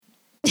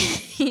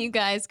you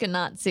guys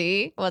cannot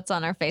see what's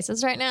on our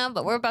faces right now,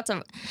 but we're about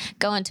to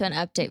go into an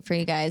update for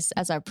you guys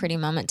as our pretty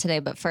moment today.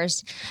 But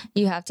first,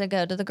 you have to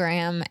go to the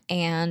gram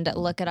and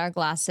look at our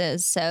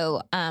glasses.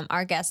 So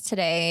our guest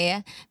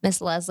today,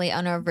 Miss Leslie,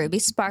 owner of Ruby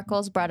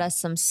Sparkles, brought us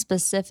some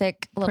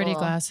specific pretty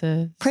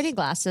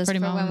glasses for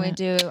when we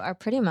do our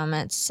pretty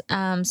moments.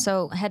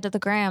 So head to the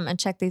gram and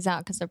check these out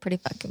because they're pretty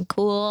fucking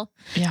cool.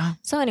 Yeah.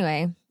 So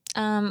anyway,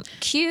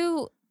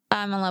 cue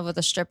I'm in Love with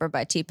a Stripper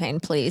by T-Pain,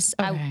 please.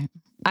 Okay.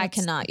 I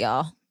cannot,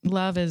 y'all.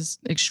 Love is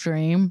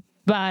extreme,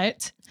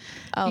 but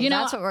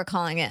that's what we're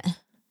calling it.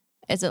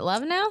 Is it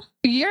love now?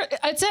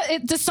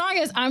 The song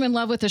is I'm in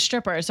love with a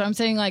stripper. So I'm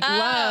saying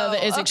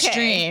love is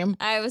extreme.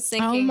 I was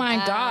thinking. Oh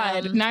my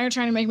God. Now you're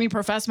trying to make me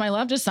profess my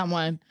love to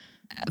someone.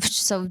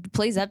 So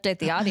please update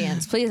the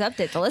audience. Please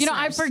update the listeners.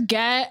 I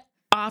forget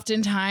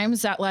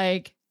oftentimes that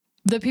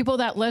the people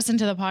that listen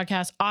to the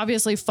podcast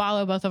obviously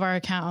follow both of our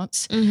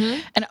accounts.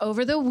 Mm-hmm. And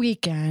over the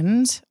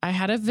weekend, I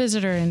had a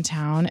visitor in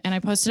town and I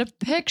posted a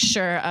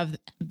picture of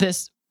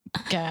this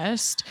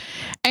guest.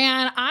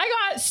 And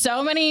I got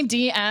so many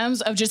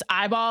DMs of just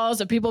eyeballs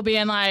of people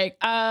being like,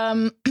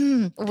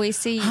 we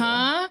see you.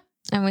 Huh?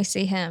 And we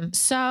see him.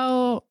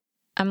 So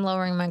I'm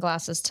lowering my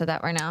glasses to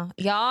that right now.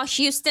 Y'all,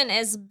 Houston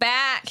is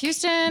back.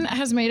 Houston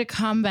has made a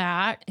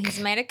comeback. He's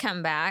made a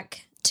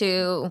comeback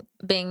to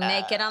being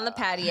naked on the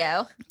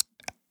patio.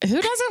 Who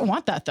doesn't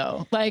want that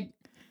though? I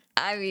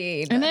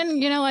mean, and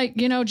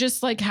then,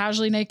 just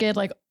casually naked,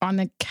 on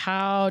the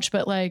couch,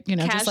 but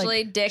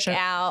casually just dick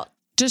out.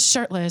 Just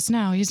shirtless.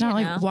 No, he's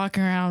not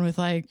walking around with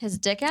his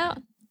dick out,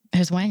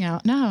 his wang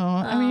out. No,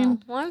 I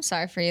mean, well, I'm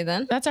sorry for you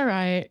then. That's all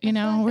right.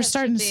 We're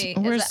starting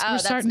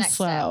starting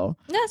slow.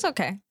 That's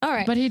okay. All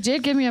right. But he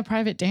did give me a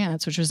private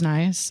dance, which was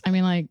nice. I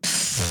mean,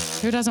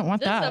 who doesn't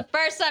want that? This is the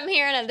first I'm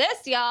hearing of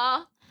this,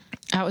 y'all.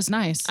 That was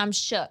nice. I'm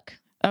shook.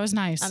 That was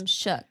nice. I'm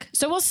shook.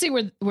 So we'll see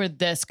where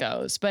this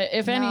goes. But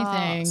if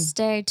anything,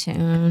 stay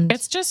tuned.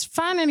 It's just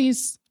fun and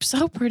he's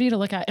so pretty to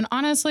look at. And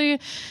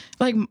honestly,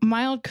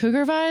 mild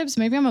cougar vibes.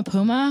 Maybe I'm a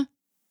puma.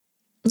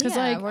 Because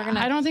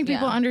I don't think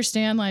people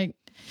understand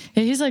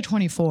he's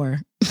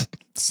 24.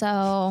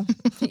 So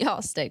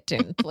y'all stay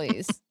tuned,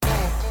 please.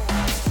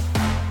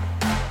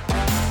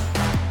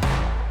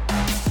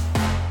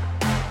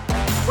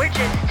 We're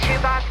just two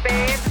boss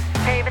babes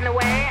paving the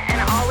way, and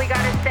all we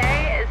gotta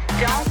say is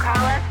don't call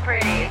us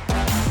pretty.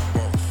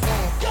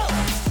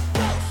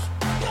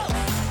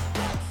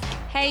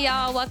 Hey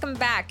y'all, welcome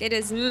back. It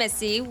is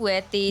Missy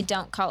with the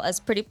Don't Call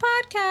Us Pretty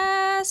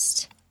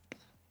podcast.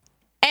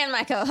 And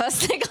my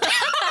co-host, Nicola.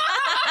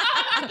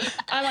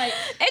 I'm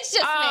it's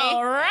just all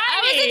me. Right.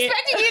 I was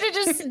expecting you to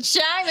just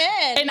chime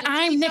in. And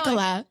I'm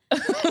Nicola.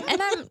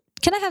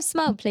 Can I have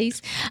smoke, please?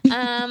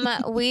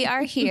 We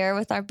are here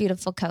with our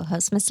beautiful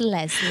co-host, Miss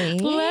Leslie.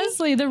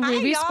 Leslie, the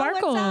Ruby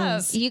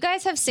Sparkles. You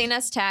guys have seen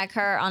us tag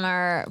her on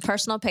our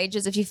personal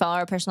pages. If you follow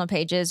our personal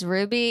pages,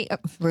 Ruby.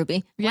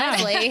 Yeah.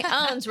 Leslie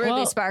owns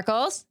Ruby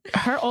Sparkles.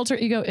 Her alter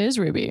ego is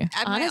Ruby.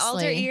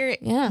 Honestly.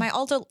 My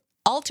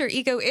alter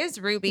ego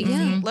is Ruby.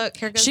 Yeah. Look,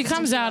 here goes. She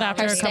comes out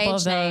after a couple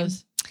of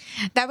those.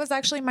 That was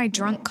actually my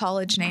drunk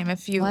college name,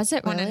 if you want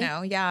to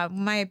know. Yeah.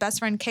 My best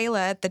friend Kayla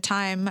at the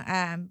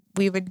time,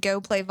 we would go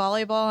play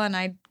volleyball and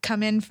I'd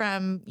come in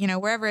from,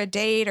 wherever a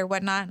date or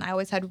whatnot. And I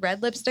always had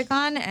red lipstick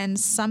on and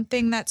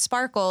something that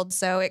sparkled.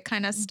 So it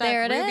kind of stuck.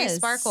 There it Ruby is.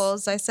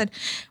 Sparkles. I said,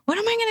 what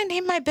am I going to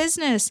name my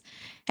business?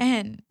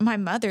 And my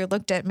mother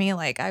looked at me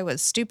like I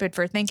was stupid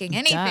for thinking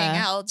anything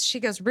else. She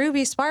goes,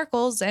 Ruby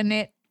Sparkles. And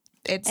it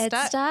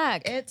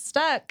stuck. It's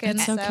stuck. And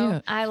it's so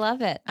cute. I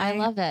love it. I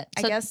love it.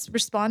 I guess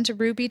respond to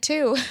Ruby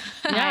too.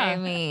 Yeah. I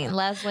mean,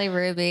 Leslie,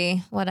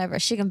 Ruby, whatever.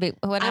 She can be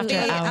whatever.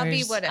 I'll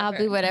be whatever. I'll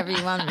be whatever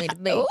you want me to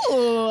be. Ooh,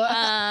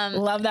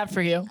 love that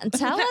for you.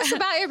 Tell us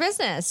about your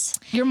business.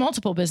 Your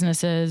multiple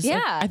businesses.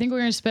 Yeah. I think we're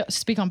going to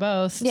speak on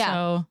both. Yeah.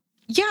 So.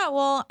 Yeah.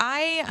 Well,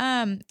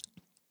 I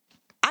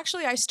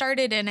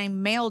started in a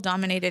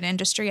male-dominated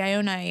industry. I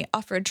own a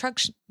off-road truck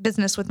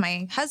business with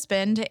my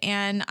husband,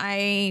 and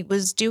I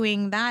was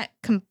doing that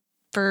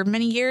for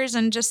many years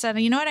and just said,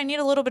 you know what, I need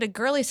a little bit of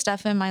girly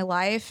stuff in my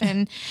life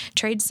and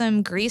trade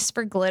some grease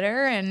for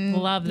glitter. And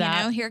love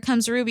that. Here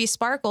comes Ruby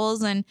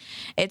Sparkles. And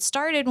it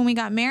started when we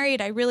got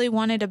married. I really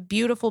wanted a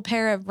beautiful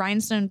pair of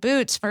rhinestone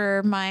boots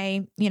for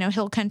my,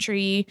 hill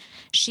country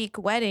chic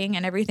wedding,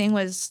 and everything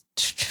was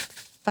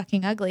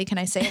fucking ugly. Can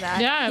I say that?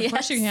 Yeah, of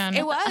course you can.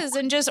 It was,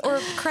 and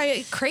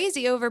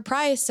crazy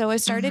overpriced. So I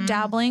started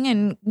dabbling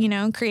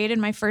and, created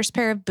my first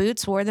pair of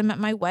boots, wore them at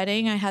my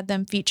wedding. I had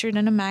them featured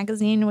in a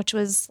magazine, which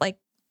was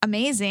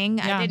amazing.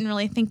 Yeah. I didn't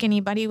really think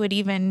anybody would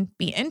even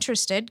be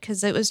interested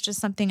because it was just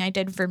something I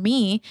did for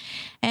me,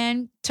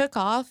 and took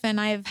off.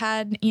 And I've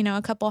had,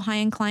 a couple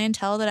high-end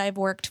clientele that I've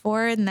worked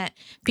for and that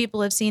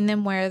people have seen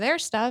them wear their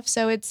stuff.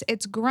 So it's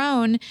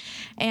grown.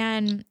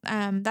 And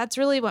that's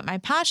really what my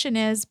passion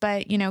is.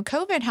 But,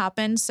 COVID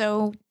happened.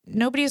 So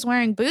nobody's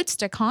wearing boots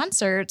to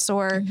concerts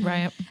or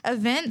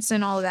events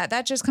and all of that.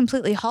 That just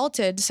completely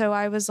halted. So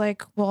I was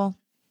like, well,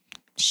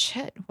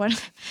 shit,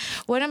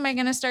 what am I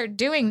going to start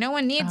doing? No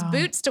one needs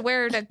boots to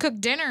wear to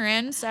cook dinner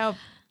in. So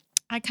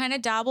I kind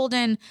of dabbled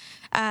in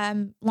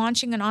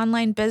launching an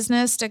online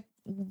business to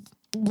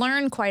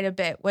learn quite a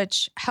bit,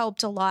 which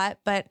helped a lot.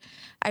 But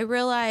I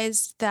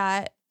realized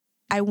that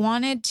I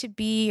wanted to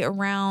be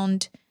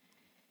around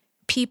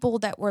people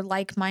that were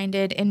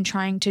like-minded in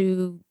trying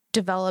to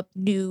develop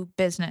new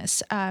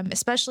business,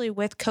 especially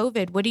with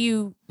COVID. What do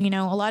you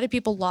know, a lot of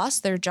people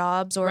lost their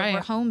jobs or Right. were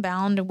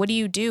homebound. What do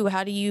you do?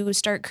 How do you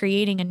start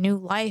creating a new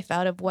life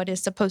out of what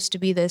is supposed to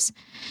be this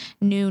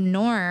new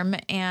norm?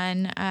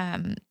 And,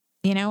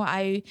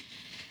 I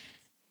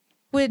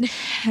would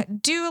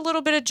do a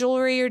little bit of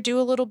jewelry or do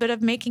a little bit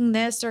of making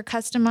this or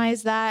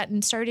customize that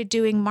and started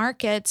doing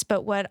markets.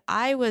 But what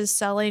I was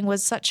selling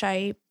was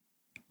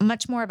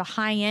much more of a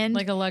high end,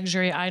 Like a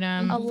luxury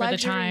item a for the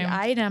luxury time.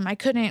 item. I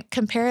couldn't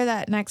compare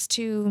that next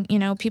to,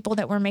 people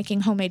that were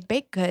making homemade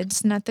baked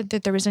goods. Not that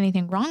there was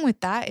anything wrong with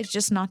that. It's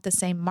just not the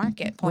same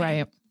market point.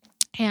 Right.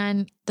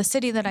 And the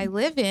city that I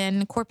live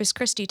in, Corpus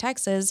Christi,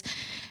 Texas,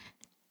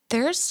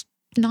 there's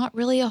not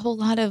really a whole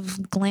lot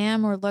of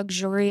glam or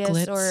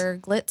luxurious or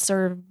glitz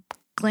or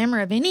glamour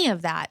of any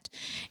of that.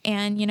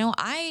 And,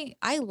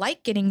 I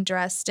like getting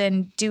dressed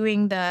and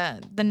doing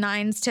the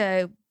nines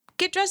to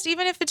get dressed,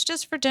 even if it's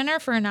just for dinner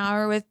for an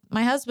hour with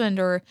my husband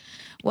or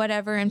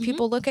whatever. And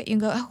people look at you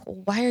and go,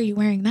 "Oh, why are you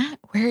wearing that?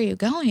 Where are you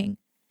going?"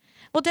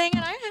 Well, dang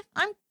it,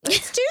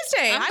 it's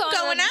Tuesday. I'm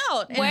going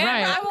out. And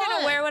Right. I'm going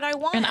to wear what I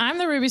want. And I'm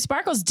the Ruby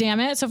Sparkles,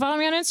 damn it. So follow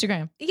me on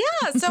Instagram.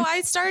 Yeah. So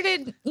I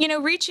started,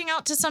 reaching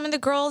out to some of the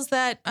girls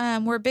that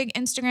were big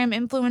Instagram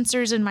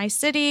influencers in my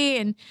city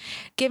and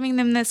giving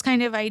them this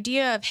kind of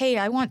idea of, hey,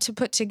 I want to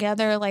put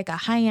together like a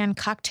high-end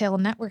cocktail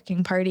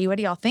networking party. What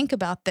do y'all think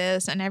about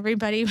this? And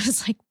everybody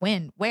was like,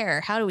 when,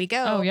 where, how do we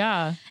go? Oh,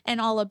 yeah.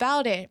 And all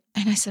about it.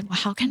 And I said, well,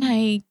 how can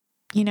I,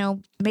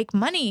 make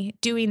money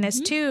doing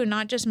this too?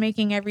 Not just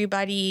making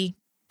everybody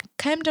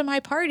come to my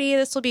party.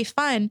 This will be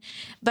fun.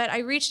 But I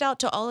reached out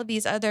to all of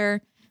these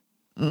other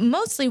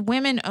mostly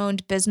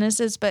women-owned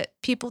businesses, but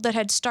people that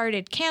had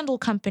started candle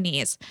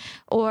companies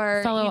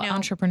or Fellow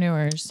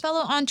entrepreneurs,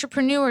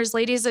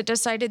 ladies that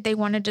decided they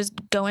wanted to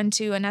go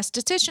into an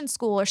esthetician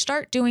school or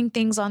start doing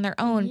things on their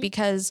own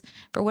because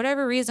for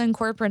whatever reason,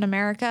 corporate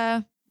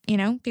America,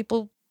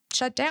 people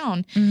shut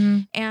down.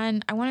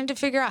 And I wanted to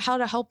figure out how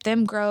to help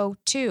them grow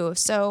too.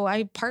 So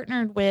I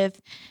partnered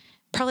with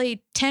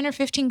probably 10 or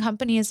 15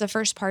 companies the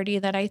first party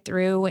that I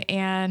threw.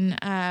 And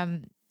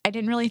I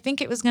didn't really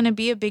think it was going to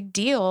be a big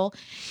deal.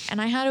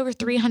 And I had over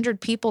 300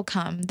 people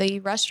come. The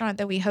restaurant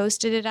that we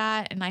hosted it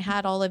at, and I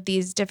had all of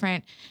these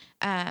different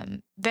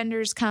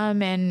vendors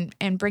come and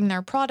bring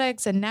their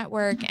products and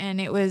network.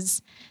 And it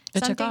was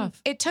It took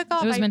off. It took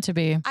off. It was meant to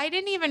be. I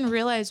didn't even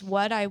realize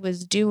what I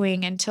was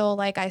doing until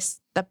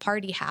the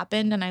party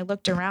happened and I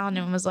looked around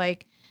and was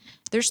like,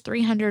 there's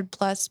 300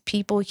 plus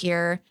people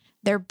here.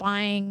 They're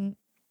buying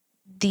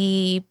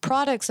the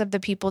products of the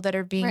people that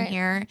are being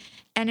here.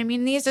 And I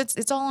mean,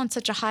 it's all on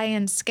such a high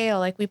end scale.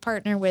 Like we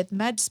partner with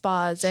med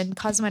spas and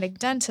cosmetic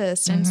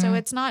dentists. And so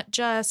it's not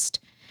just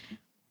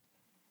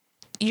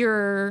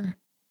your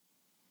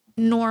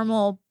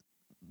normal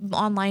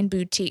online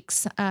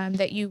boutiques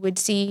that you would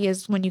see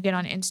is when you get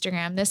on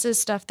Instagram. This is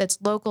stuff that's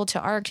local to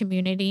our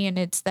community, and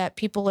it's that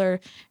people are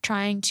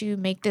trying to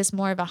make this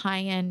more of a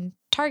high-end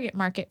target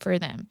market for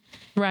them.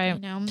 Right.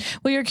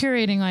 Well, you're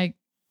curating like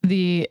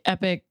the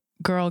epic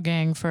girl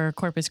gang for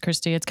Corpus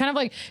Christi. It's kind of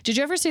like, did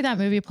you ever see that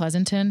movie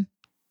Pleasanton?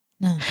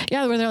 No.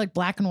 Yeah, where they're like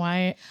black and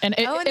white, and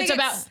and it's they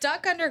about get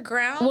stuck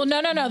underground. Well,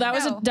 no.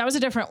 That was a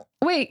different.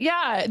 Wait,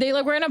 yeah, they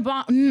like were in a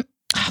bomb.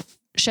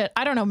 Shit,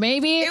 I don't know.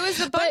 Maybe it was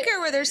the bunker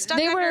where they're stuck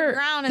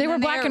underground. They were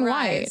black and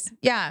white.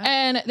 Yeah,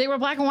 and they were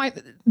black and white.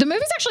 The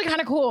movie's actually kind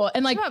of cool.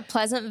 And like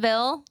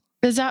Pleasantville.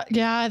 Is that?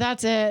 Yeah,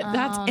 that's it.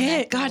 That's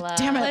it. God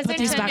damn it! Put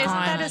these back isn't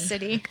on. that a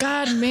city?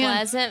 God, man.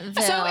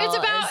 Pleasantville. So it's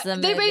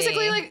about they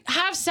basically like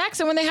have sex,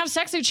 and when they have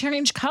sex, they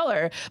change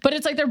color. But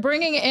it's like they're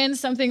bringing in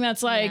something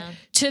that's like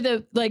to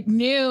the like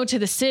new to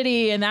the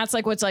city, and that's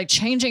like what's like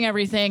changing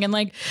everything. And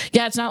like,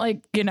 yeah, it's not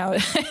like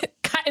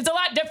it's a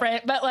lot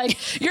different, but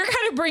like you're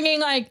kind of bringing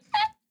like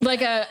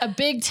a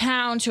big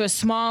town to a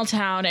small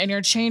town, and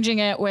you're changing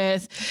it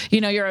with,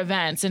 your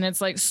events. And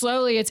it's like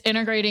slowly it's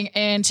integrating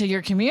into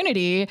your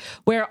community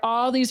where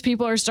all these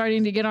people are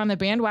starting to get on the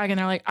bandwagon.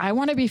 They're like, I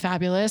want to be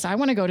fabulous. I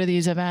want to go to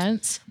these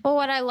events. Well,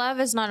 what I love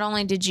is not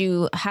only did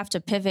you have to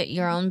pivot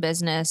your own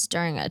business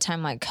during a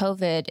time like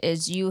COVID,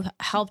 is you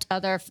helped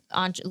other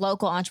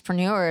local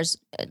entrepreneurs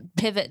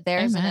pivot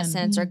theirs in a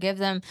sense, or give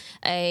them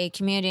a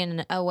community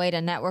and a way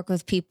to network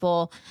with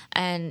people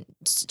and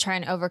try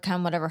and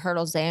overcome whatever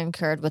hurdles they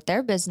incurred with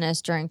their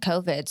business during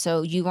COVID.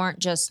 So you weren't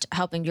just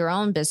helping your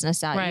own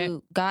business out. Right.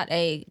 You got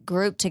a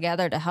group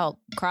together to help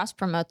cross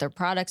promote their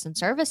products and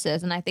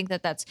services. And I think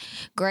that that's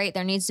great.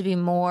 There needs to be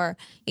more,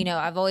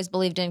 I've always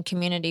believed in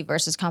community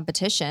versus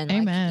competition.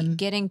 Amen. Like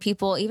getting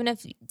people, even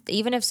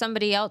if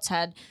somebody else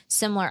had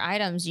similar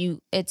items,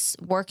 it's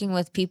working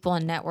with people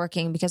and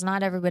networking, because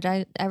not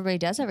everybody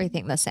does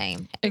everything the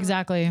same.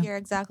 Exactly. You're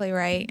exactly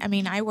right. I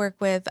mean, I work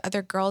with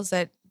other girls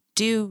that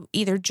do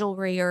either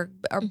jewelry or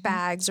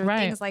bags or Right.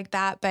 things like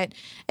that. But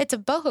it's a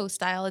boho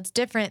style. It's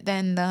different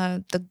than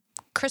the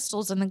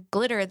crystals and the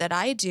glitter that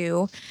I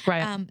do.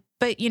 Right.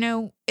 But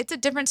it's a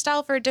different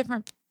style for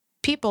different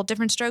people,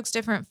 different strokes,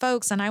 different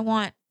folks. And I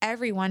want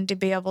everyone to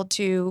be able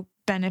to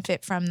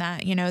benefit from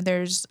that.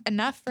 There's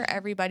enough for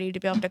everybody to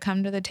be able to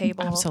come to the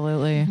table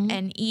Absolutely.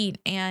 and eat.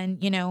 And,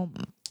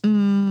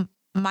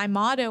 my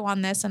motto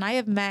on this, and I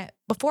have met,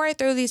 before I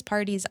throw these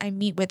parties, I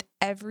meet with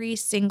every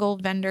single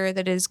vendor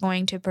that is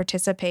going to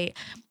participate.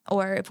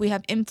 Or if we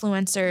have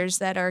influencers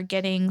that are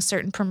getting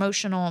certain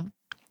promotional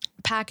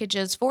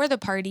packages for the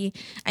party,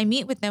 I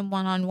meet with them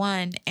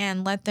one-on-one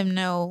and let them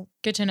know,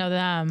 Get to know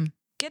them.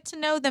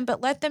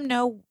 but let them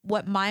know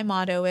what my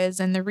motto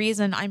is. And the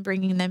reason I'm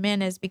bringing them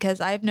in is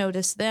because I've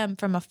noticed them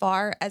from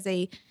afar as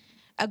a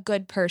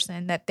good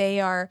person, that they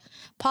are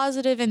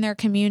positive in their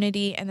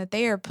community and that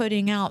they are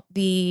putting out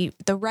the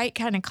right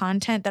kind of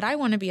content that I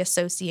want to be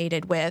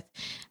associated with,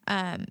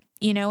 and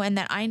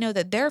that I know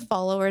that their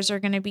followers are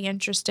going to be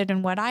interested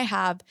in what I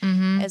have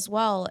as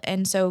well.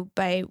 And so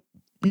by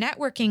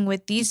networking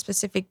with these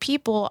specific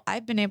people,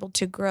 I've been able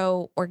to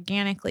grow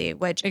organically,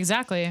 which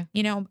Exactly.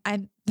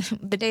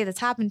 the day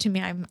that's happened to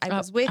me, I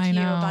was with I you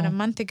know. about a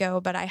month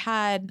ago, but I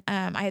had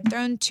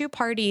thrown 2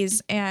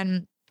 parties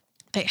and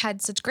I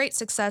had such great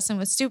success and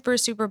was super,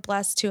 super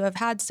blessed to have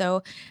had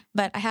so,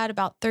 but I had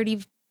about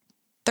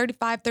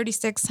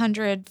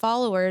 3,600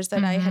 followers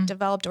that I had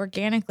developed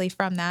organically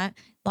from that,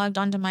 logged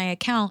onto my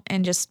account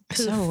and just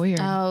poof. So weird.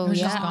 Oh, It was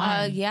just yeah.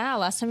 gone. Yeah.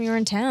 Last time you were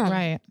in town.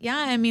 Right. Yeah.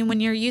 I mean,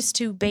 when you're used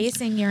to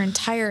basing your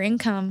entire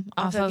income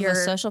Off of your a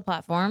social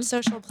platform.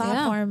 social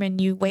platform and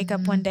you wake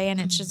up one day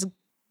and it's just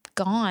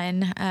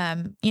gone,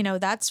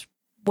 that's,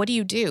 what do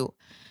you do?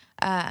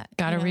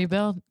 Got to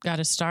rebuild. Got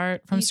to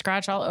start from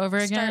scratch all over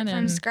again. Start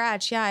from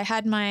scratch. Yeah. I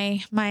had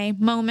my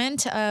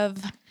moment of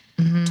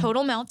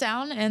total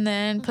meltdown and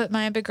then put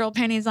my big girl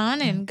panties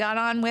on and got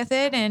on with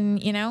it. And,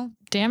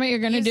 damn it, you're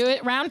going to do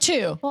it round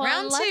 2. Well,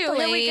 Round 2, here we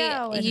luckily,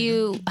 go. And-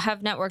 You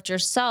have networked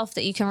yourself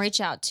that you can reach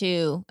out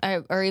to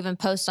or even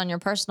post on your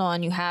personal.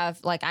 And you have,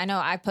 like, I know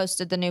I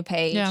posted the new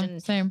page Yeah,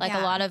 and same. like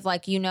Yeah. a lot of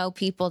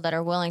people that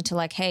are willing to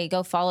like, hey,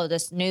 go follow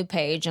this new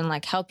page and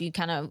like help you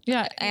kind of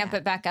amp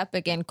it back up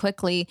again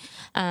quickly.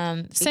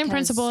 Same because-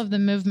 principle of the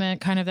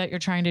movement kind of that you're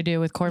trying to do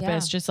with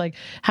Corpus, Yeah. just like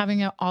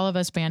having all of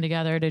us band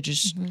together to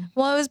just,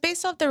 Well, it was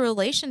based off the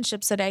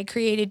relationships that I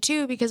created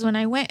too, because when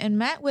I went and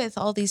met with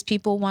all these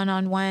people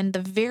one-on-one,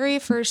 the very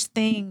first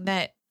thing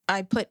that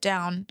I put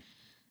down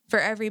for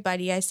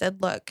everybody, I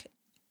said, look,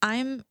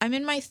 I'm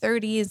in my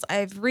 30s.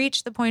 I've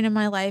reached the point in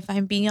my life.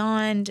 I'm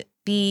beyond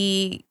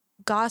the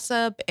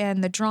gossip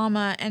and the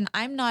drama, and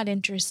I'm not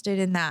interested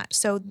in that.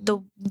 So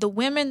the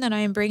women that I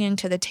am bringing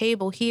to the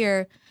table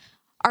here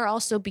are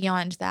also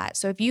beyond that.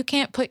 So if you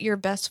can't put your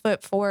best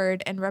foot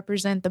forward and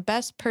represent the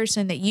best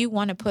person that you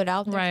want to put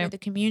out there Right. for the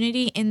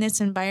community in this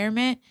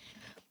environment,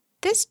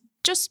 this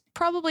just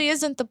probably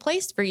isn't the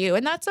place for you.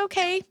 And that's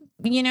okay.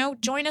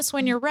 Join us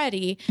when you're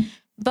ready.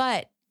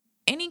 But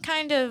any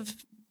kind of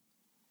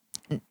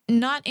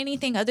not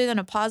anything other than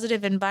a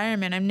positive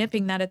environment, I'm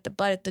nipping that at the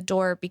butt at the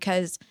door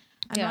because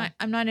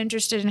I'm not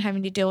interested in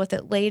having to deal with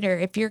it later.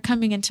 If you're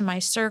coming into my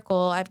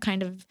circle, I've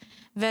kind of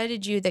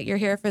vetted you that you're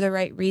here for the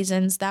right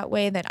reasons. That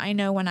way that I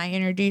know when I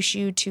introduce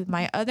you to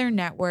my other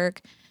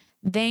network,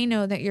 they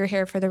know that you're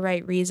here for the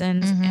right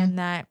reasons and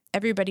that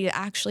everybody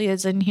actually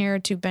is in here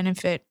to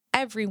benefit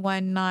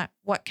everyone, not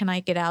what can I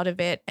get out of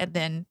it, and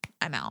then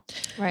I'm out.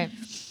 Right.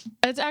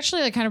 it's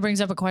actually like kind of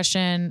brings up a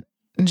question.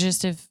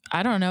 Just if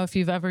I don't know if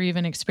you've ever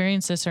even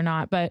experienced this or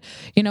not, but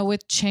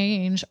with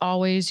change,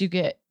 always you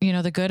get,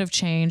 the good of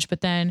change, but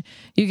then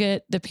you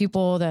get the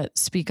people that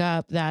speak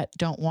up that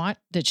don't want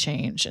the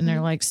change. And they're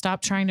like,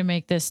 stop trying to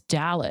make this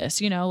Dallas,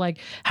 like,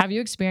 have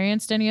you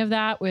experienced any of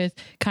that with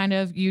kind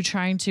of you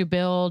trying to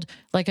build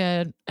like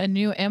a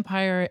new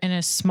empire in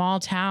a small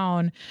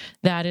town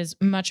that is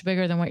much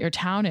bigger than what your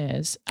town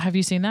is? Have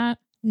you seen that?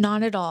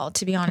 Not at all,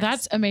 to be honest.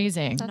 That's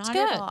amazing. That's Not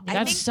good. at all.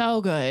 That's so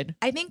good.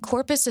 I think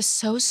Corpus is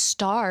so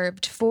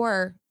starved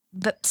for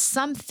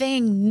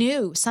something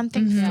new,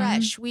 something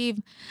fresh. We've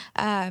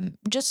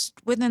just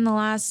within the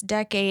last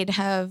decade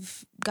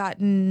have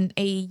gotten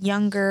a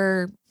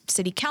younger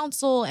city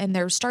council and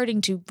they're starting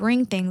to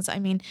bring things. I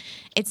mean,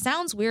 it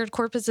sounds weird.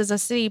 Corpus is a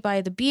city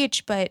by the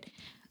beach, but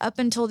up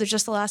until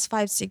just the last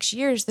 5-6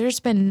 years,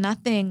 there's been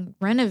nothing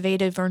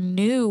renovative or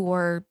new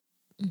or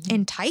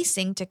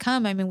enticing to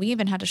come. I mean, we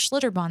even had a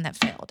Schlitterbahn that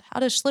failed. How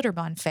does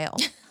Schlitterbahn fail?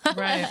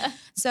 Right.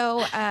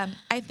 So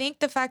I think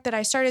the fact that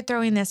I started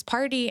throwing this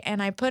party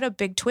and I put a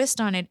big twist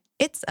on it,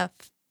 it's a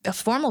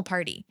formal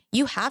party.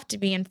 You have to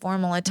be in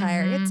formal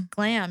attire. It's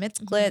glam, it's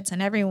glitz.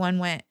 And everyone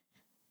went,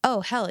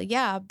 oh, hell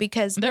yeah,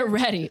 because They're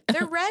ready.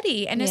 they're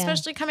ready. And Yeah.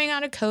 especially coming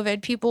out of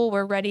COVID, people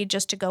were ready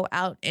just to go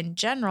out in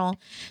general.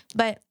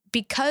 But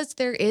because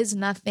there is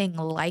nothing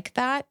like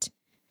that,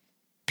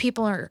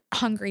 people are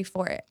hungry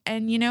for it.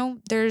 And,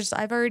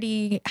 I've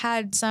already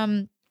had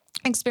some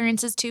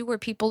experiences too where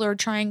people are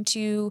trying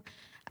to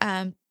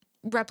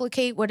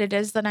replicate what it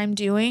is that I'm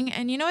doing.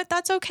 And you know what?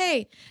 That's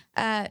okay.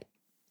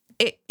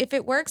 if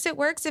it works, it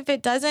works. If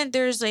it doesn't,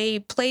 there's a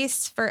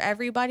place for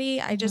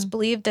everybody. I just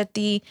believe that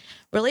the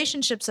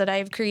relationships that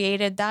I've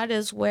created, that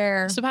is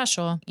where,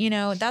 Special.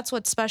 that's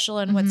what's special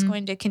and what's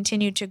going to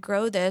continue to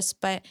grow this.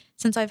 But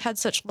since I've had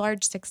such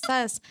large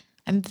success,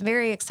 I'm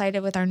very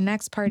excited with our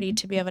next party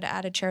to be able to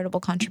add a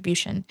charitable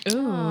contribution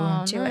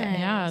Ooh. to it.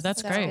 Yeah,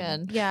 that's great.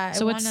 good. Yeah.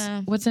 So what's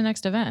the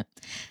next event?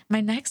 My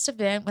next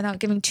event, without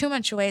giving too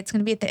much away, it's going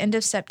to be at the end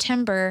of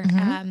September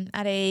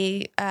at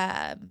a,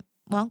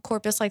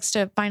 Corpus likes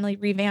to finally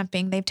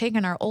revamping. They've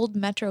taken our old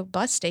metro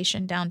bus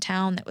station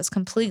downtown that was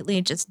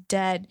completely just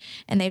dead,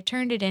 and they've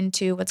turned it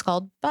into what's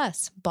called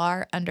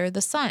Bar Under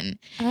the Sun.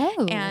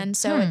 Oh. And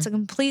so it's a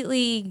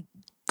completely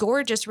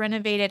gorgeous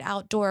renovated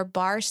outdoor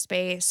bar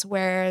space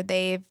where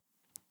they've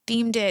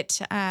themed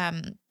it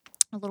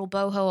a little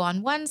boho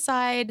on one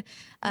side,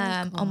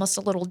 almost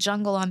a little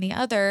jungle on the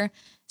other.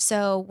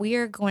 So we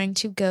are going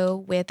to go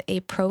with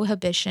a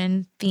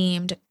Prohibition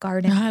themed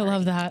garden. I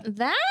love that.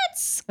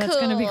 That's That's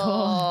gonna be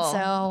cool.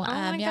 So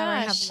my we're gonna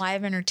have gosh.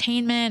 live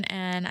entertainment,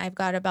 and I've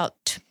got about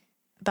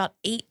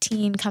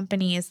 18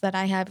 companies that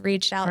I have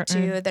reached out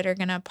to that are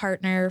going to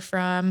partner,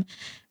 from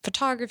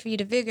photography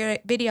to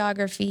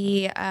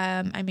videography.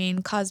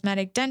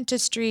 Cosmetic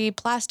dentistry,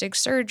 plastic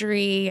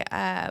surgery,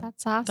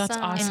 That's awesome. That's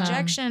awesome.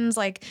 injections,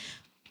 like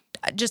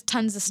just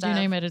tons of stuff. You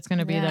name it, it's going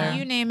to be Yeah. there.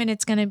 You name it,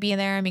 it's going to be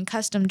there.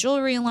 Custom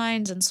jewelry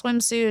lines and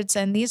swimsuits.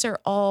 And these are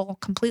all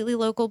completely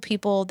local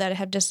people that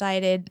have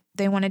decided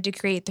they wanted to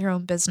create their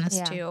own business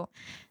Yeah. too.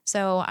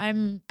 So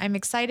I'm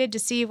excited to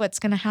see what's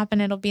going to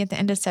happen. It'll be at the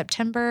end of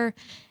September.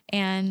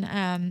 And,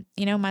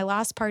 my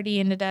last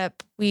party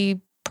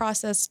we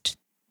processed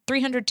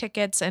 300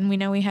 tickets, and we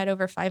know we had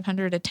over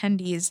 500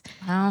 attendees.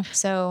 Wow.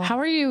 So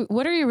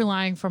What are you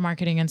relying for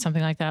marketing in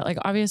something like that? Like,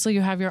 obviously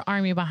you have your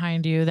army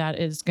behind you that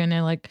is going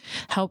to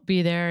help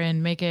be there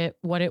and make it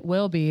what it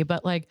will be.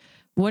 But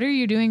what are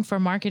you doing for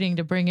marketing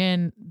to bring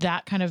in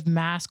that kind of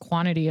mass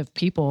quantity of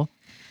people?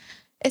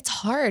 it's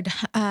hard,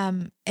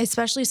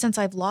 especially since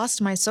I've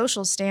lost my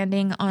social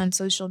standing on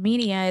social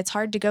media. It's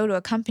hard to go to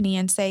a company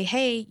and say,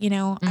 hey,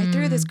 I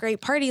threw this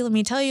great party. Let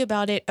me tell you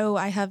about it. Oh,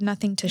 I have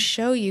nothing to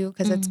show you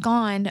because it's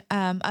gone,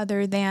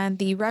 other than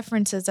the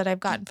references that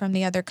I've gotten from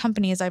the other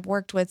companies I've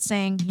worked with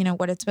saying,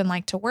 what it's been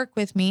like to work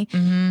with me.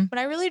 But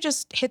I really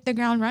just hit the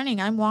ground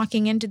running. I'm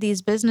walking into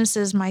these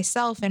businesses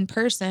myself in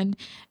person.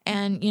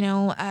 And,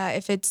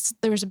 if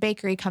there was a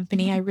bakery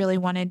company I really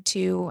wanted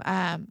to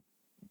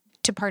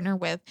partner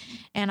with.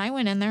 And I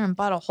went in there and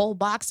bought a whole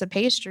box of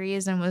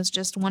pastries and was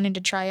just wanting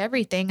to try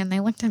everything. And they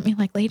looked at me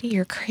like, lady,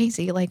 you're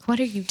crazy. Like, what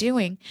are you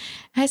doing?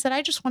 And I said,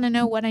 I just want to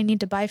know what I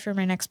need to buy for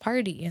my next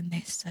party. And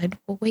they said,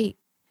 well, wait,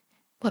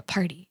 what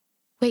party?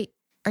 Wait,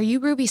 are you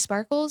Ruby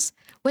Sparkles?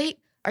 Wait,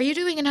 are you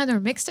doing another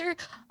mixer?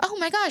 Oh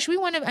my gosh, we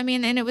want to,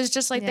 and it was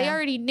just like, they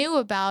already knew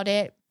about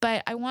it,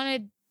 but I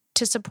wanted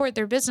to support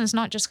their business,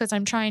 not just because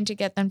I'm trying to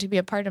get them to be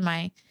a part of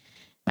my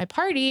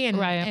party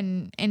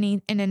and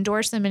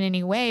endorse them in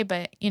any way.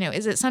 But,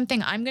 is it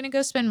something I'm going to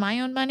go spend my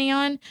own money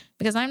on?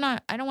 Because I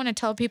don't want to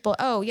tell people,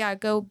 oh yeah,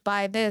 go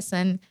buy this.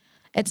 And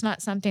it's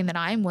not something that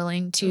I'm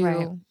willing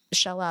to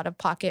shell out of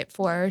pocket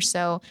for.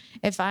 So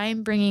if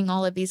I'm bringing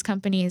all of these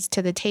companies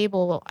to the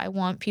table, I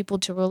want people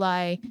to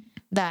rely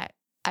that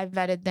I've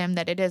vetted them,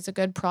 that it is a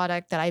good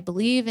product, that I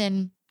believe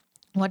in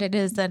what it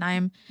is that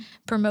I'm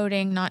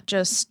promoting, not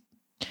just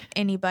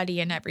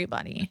anybody and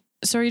everybody.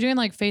 So are you doing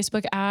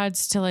Facebook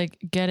ads to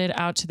get it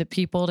out to the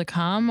people to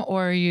come,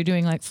 or are you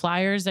doing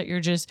flyers that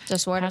you're just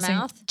word of passing?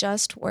 mouth?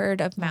 Just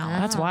word of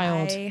mouth. That's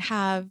wild. I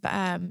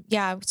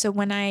have, so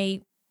when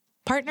I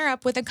partner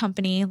up with a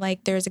company,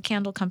 there's a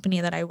candle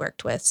company that I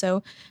worked with.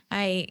 So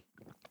I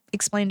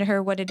explained to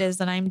her what it is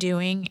that I'm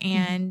doing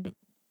and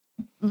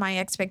my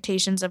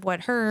expectations of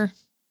what her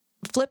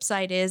flip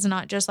side is,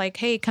 not just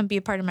hey, come be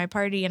a part of my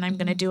party and I'm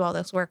going to do all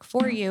this work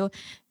for you,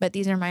 but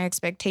these are my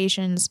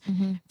expectations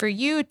for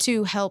you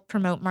to help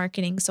promote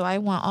marketing. So I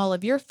want all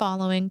of your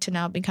following to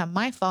now become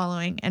my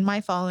following, and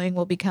my following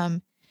will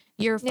become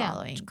your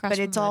following, but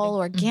it's all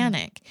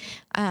organic.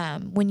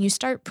 When you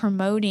start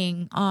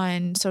promoting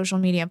on social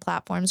media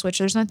platforms, which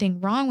there's nothing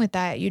wrong with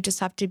that, you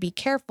just have to be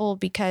careful,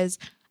 because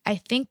I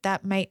think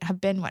that might have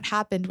been what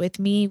happened with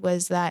me,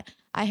 was that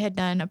I had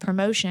done a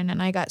promotion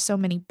and I got so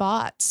many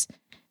bots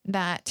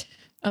that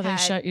they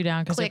shut you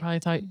down because they probably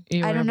thought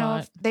you were I don't a know bot.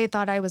 if they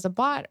thought I was a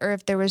bot or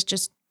if there was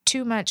just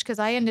too much, because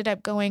I ended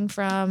up going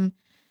from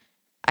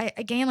I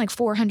gained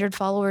 400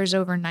 followers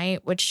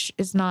overnight, which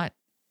is not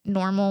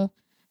normal.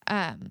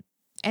 And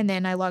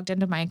then I logged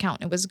into my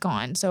account and it was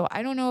gone. So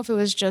I don't know if it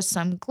was just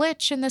some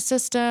glitch in the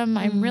system.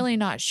 I'm really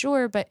not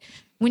sure. But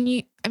when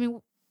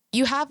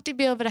you have to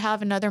be able to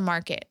have another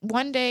market.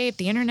 One day, if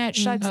the internet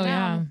shuts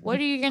down, what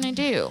are you going to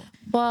do?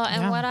 Well,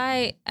 and what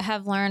I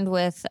have learned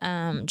with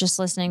just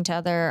listening to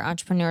other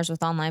entrepreneurs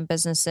with online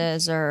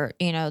businesses, or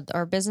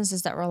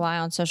businesses that rely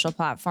on social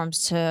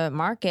platforms to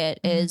market,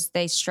 is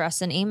they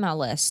stress an email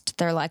list.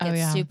 They're like,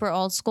 it's super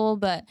old school,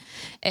 but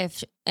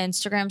if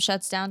Instagram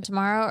shuts down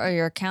tomorrow or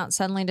your account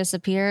suddenly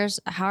disappears,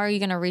 how are you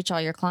going to reach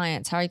all your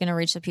clients? How are you going to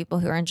reach the people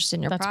who are interested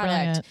in your That's product?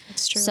 brilliant.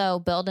 It's true. So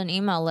build an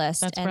email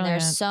list. That's and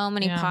brilliant. there's so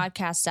many Yeah.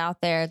 podcasts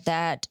out there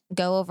that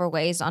go over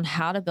ways on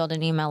how to build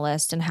an email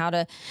list and how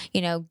to,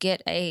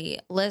 get a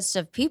list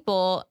of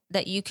people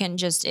that you can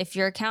just, if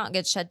your account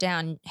gets shut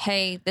down,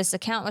 hey, this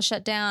account was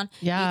shut down.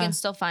 Yeah. You can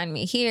still find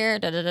me here,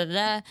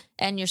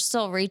 and you're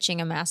still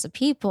reaching a mass of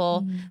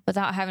people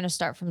without having to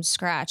start from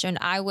scratch. And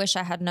I wish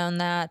I had known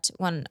that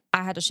when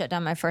I had to shut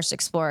down my first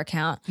Explore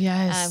account.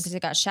 Yes. Because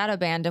it got shadow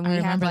banned, and I we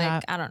had remember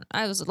like, that.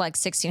 I was like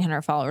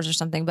 1,600 followers or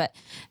something. But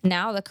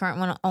now the current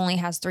one only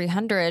has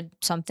 300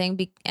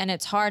 something, and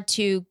it's hard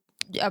to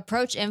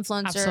approach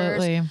influencers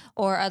Absolutely.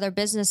 or other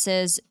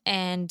businesses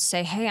and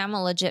say, hey, I'm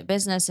a legit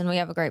business and we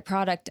have a great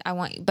product.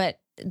 But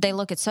they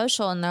look at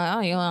social and they're, oh,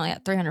 you only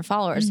have 300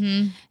 followers.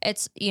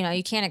 It's,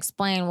 you can't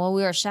explain, well,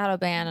 we were shadow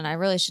banned and I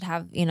really should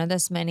have,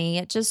 this many.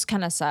 It just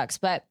kind of sucks.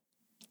 But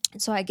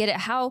so I get it.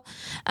 How,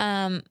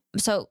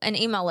 so an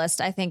email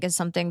list, I think, is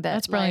something that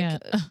That's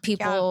brilliant. like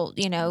people,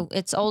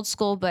 it's old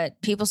school,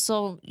 but people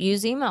still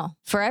use email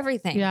for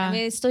everything. Yeah. I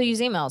mean, they still use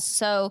emails.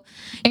 So,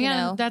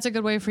 And that's a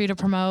good way for you to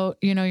promote,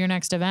 your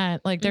next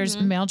event. Like there's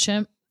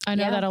MailChimp. I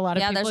know that a lot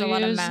of people there's a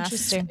lot of use.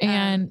 mass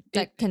And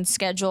that can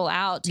schedule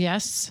out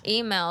yes.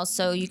 emails,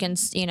 so you can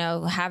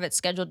have it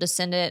scheduled to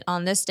send it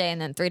on this day, and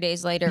then 3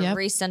 days later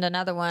resend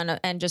another one,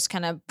 and just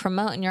kind of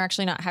promote. And you're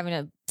actually not having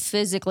to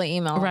physically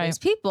email all these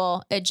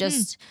people. It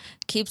just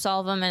keeps all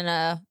of them in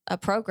a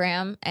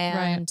program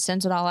and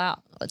sends it all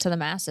out to the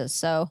masses.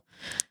 So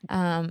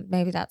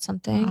maybe that's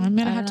something. I'm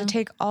going to have to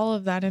take all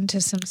of that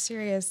into some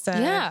serious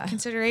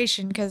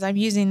consideration, because I'm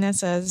using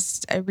this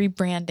as a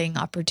rebranding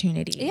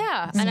opportunity.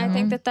 Yeah. And I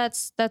think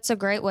that's a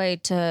great way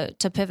to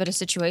pivot a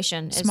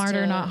situation. is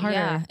Smarter, not harder.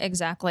 Yeah,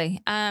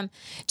 exactly.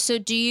 So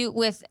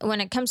when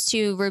it comes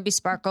to Ruby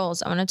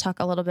Sparkles, I want to talk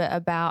a little bit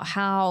about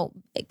how,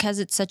 because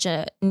it's such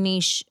a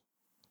niche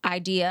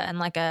idea and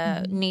like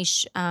a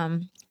niche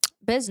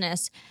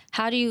business,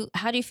 how do you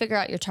figure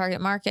out your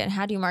target market and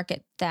how do you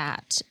market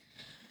that?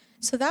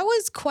 So that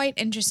was quite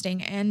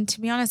interesting. And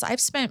to be honest, I've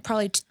spent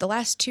probably the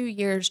last 2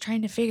 years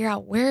trying to figure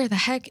out where the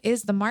heck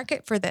is the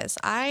market for this.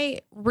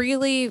 I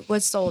really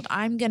was sold,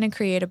 I'm going to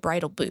create a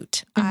bridal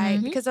boot.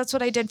 Because that's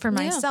what I did for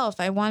myself.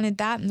 I wanted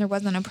that and there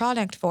wasn't a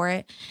product for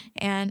it.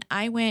 And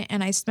I went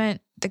and I spent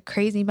the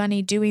crazy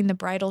money doing the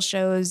bridal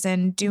shows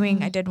and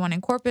I did one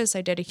in Corpus.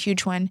 I did a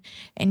huge one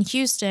in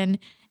Houston,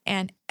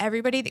 and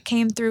everybody that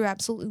came through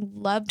absolutely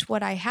loved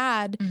what I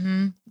had,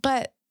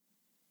 but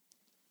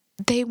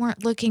they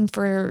weren't looking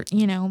for,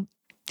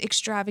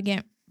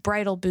 extravagant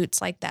bridal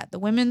boots like that. The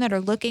women that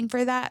are looking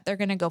for that, they're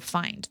going to go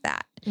find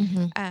that.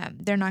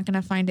 They're not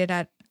going to find it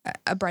at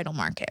a bridal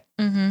market.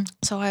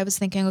 So I was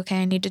thinking,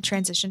 okay, I need to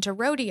transition to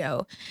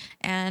rodeo.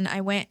 And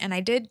I went and I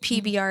did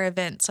PBR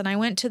events, and I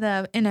went to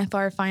the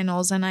NFR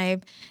finals, and I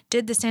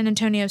did the San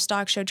Antonio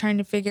Stock Show trying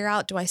to figure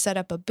out, do I set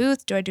up a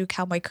booth? Do I do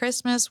Cowboy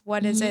Christmas?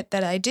 What is it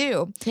that I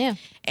do? Yeah.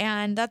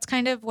 And that's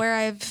kind of where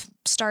I've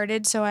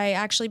started. So I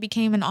actually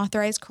became an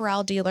authorized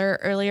corral dealer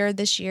earlier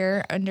this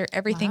year. Under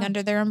everything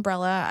under their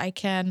umbrella, I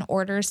can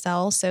order,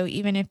 sell. So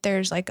even if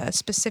there's like a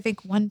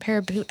specific one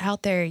pair boot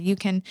out there, you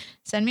can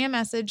send me a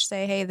message,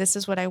 say, hey, this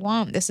is what I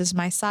want. This is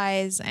my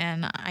size.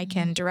 And I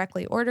can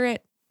directly order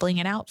it, bling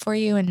it out for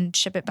you, and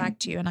ship it back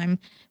to you. And I'm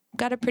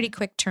got a pretty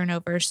quick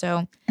turnover.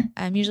 So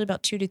usually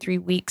about 2 to 3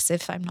 weeks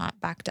if I'm not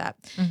backed up.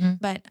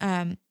 But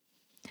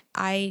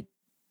I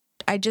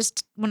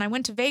just, when I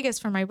went to Vegas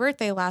for my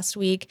birthday last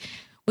week,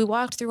 we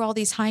walked through all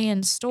these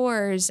high-end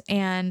stores,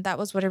 and that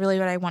was what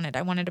I wanted.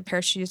 I wanted a pair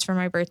of shoes for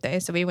my birthday.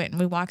 So we went and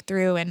we walked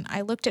through, and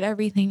I looked at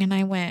everything and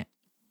I went,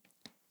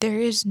 there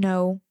is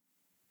no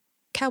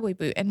cowboy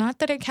boot. And not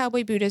that a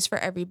cowboy boot is for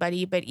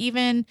everybody, but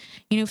even,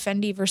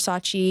 Fendi,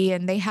 Versace,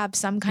 and they have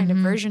some kind of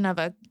version of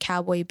a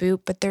cowboy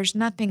boot, but there's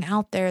nothing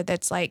out there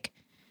that's like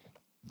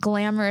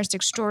glamorous,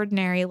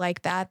 extraordinary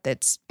like that.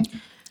 That's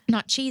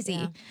not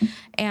cheesy. Yeah.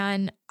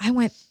 And I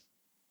went,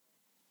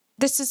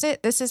 this is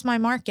it. This is my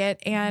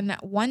market. And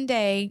one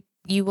day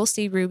you will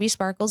see Ruby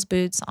Sparkles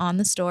boots on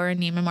the store in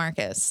Neiman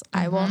Marcus.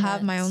 I will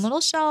have my own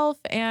little shelf,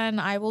 and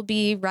I will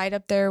be right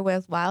up there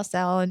with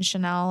YSL and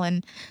Chanel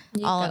and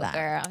all of that.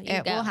 Girl,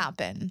 it will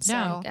happen.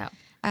 So Yeah.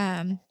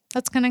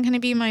 That's going to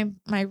be my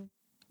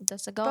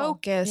That's a goal.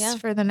 focus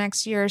for the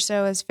next year or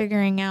so, is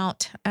figuring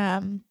out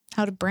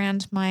how to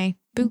brand my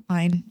boot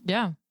line.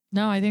 Yeah.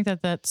 No, I think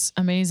that's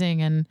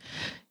amazing. And,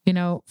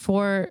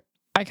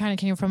 I kind of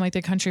came from like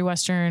the country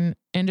Western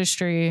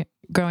industry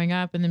growing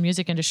up in the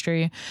music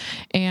industry.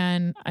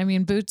 And I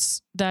mean,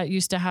 boots that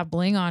used to have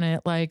bling on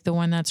it, like the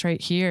one that's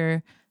right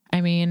here,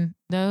 I mean,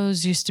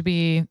 those used to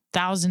be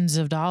thousands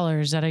of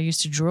dollars that I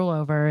used to drool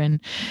over.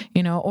 And,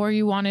 or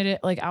you wanted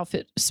it like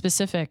outfit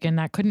specific, and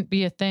that couldn't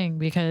be a thing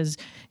because,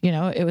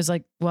 it was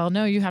like, well,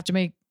 no, you have to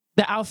make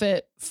the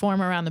outfit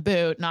form around the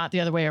boot, not the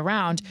other way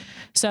around.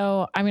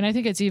 So, I mean, I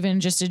think it's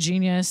even just a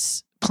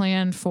genius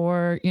plan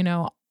for,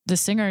 the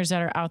singers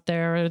that are out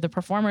there or the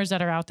performers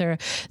that are out there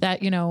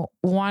that,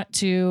 want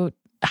to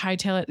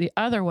hightail it the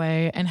other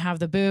way and have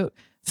the boot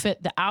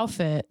fit the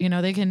outfit. You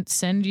know, they can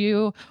send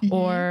you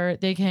or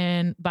they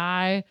can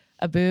buy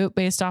a boot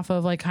based off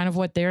of like kind of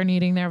what they're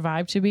needing their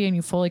vibe to be. And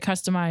you fully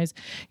customize,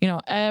 you know,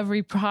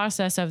 every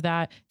process of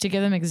that to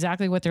give them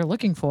exactly what they're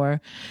looking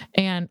for.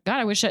 And God,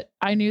 I wish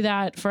I knew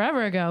that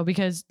forever ago,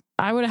 because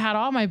I would have had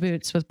all my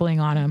boots with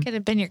bling on them. Could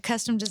have been your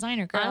custom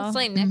designer, girl.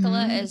 Honestly,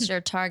 Nicola is your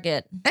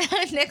target.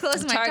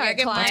 Nicola's my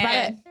target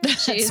client.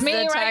 She's me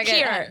the right target,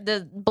 here.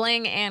 the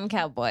bling and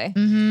cowboy.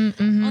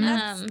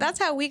 Well, that's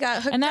how we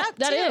got hooked And up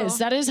that too.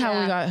 is how we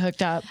Yeah. got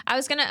hooked up. I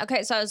was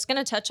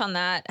gonna touch on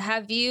that.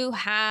 Have you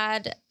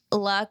had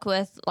luck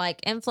with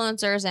like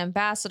influencers,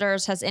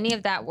 ambassadors? Has any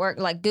of that worked?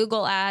 Like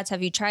Google ads?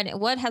 Have you tried it?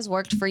 What has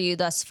worked for you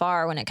thus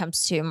far when it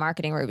comes to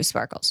marketing Ruby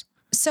Sparkles?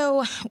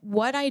 So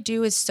what I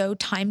do is so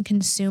time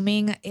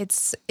consuming.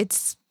 It's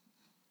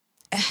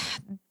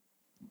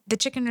the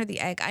chicken or the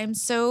egg. I'm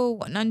so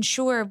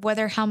unsure of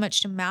how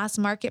much to mass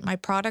market my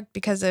product,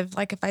 because of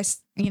like, if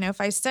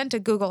I sent a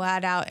Google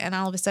ad out and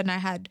all of a sudden I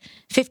had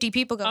 50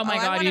 people go, Oh my I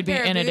God, want a you'd be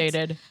pair of boots,"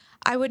 inundated.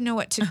 I wouldn't know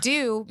what to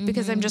do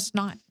because I'm just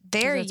not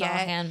there It's all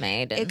yet.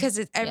 handmade. Because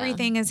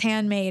everything is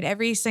handmade.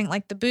 Everything,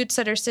 like the boots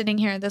that are sitting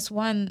here, this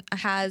one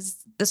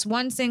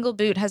single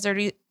boot has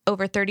already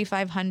over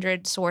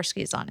 3,500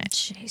 Swarovskis on it.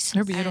 Jeez.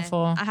 They're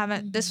beautiful. I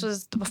haven't, this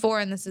was the before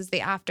and this is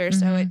the after.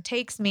 So it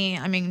takes me,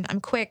 I mean,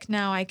 I'm quick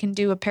now. I can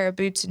do a pair of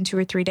boots in 2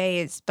 or 3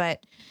 days,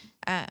 but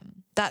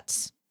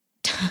that's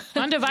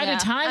Undivided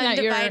time that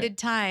you're undivided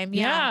time.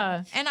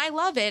 Yeah. And I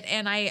love it.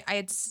 And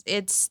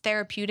it's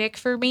therapeutic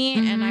for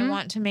me. And I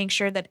want to make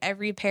sure that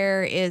every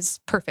pair is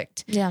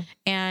perfect. Yeah.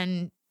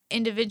 And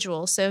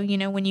individual. So, you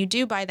know, when you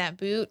do buy that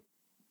boot,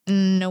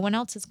 no one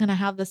else is going to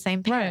have the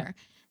same pair. Right.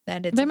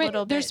 That it's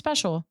they're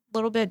special.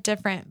 little bit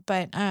different.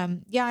 But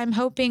yeah, I'm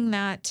hoping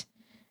that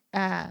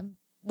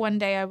one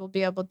day I will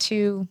be able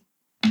to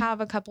have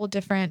a couple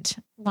different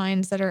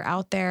lines that are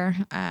out there.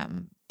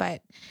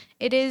 But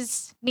it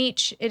is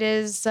niche. It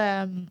is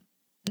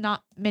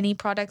not many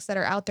products that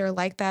are out there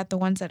like that. The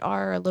ones that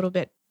are a little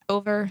bit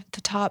over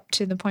the top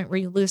to the point where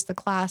you lose the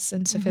class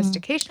and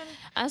sophistication.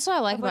 That's what I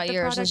like of what about the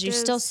yours is product you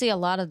still is. see a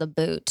lot of the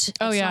boot.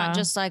 Oh, It's yeah. not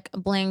just like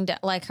blinged,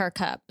 like her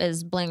cup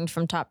is blinged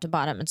from top to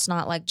bottom. It's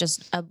not like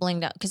just a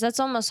blinged out, because that's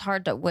almost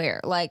hard to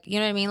wear. Like, you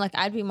know what I mean? Like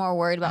I'd be more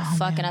worried about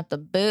fucking up the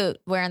boot,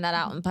 wearing that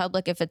out in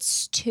public if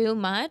it's too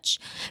much.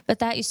 But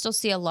that you still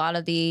see a lot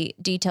of the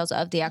details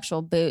of the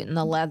actual boot and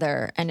the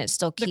leather, and it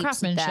still keeps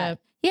craftsmanship. that.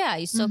 Yeah,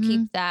 you still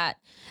keep that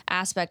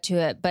aspect to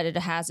it, but it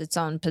has its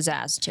own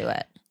pizzazz to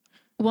it.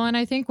 Well, and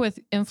I think with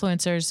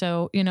influencers,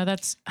 so, you know,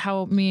 that's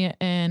how me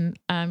and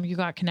you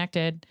got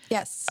connected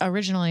Yes.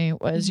 originally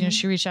was, you know,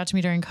 she reached out to me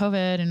during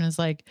COVID and was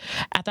like,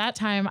 at that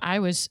time I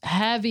was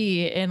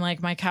heavy in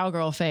like my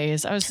cowgirl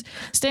phase. I was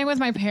staying with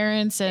my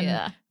parents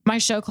and my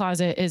show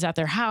closet is at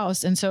their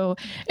house. And so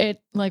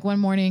it like one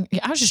morning,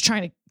 I was just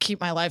trying to keep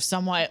my life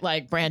somewhat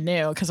like brand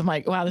new. Cause I'm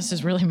like, wow, this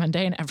is really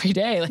mundane every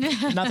day.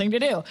 Like nothing to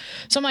do.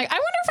 So I'm like, I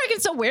wonder if I can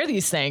still wear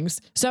these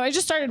things. So I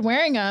just started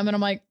wearing them and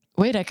I'm like,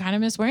 wait, I kind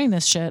of miss wearing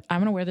this shit. I'm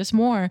going to wear this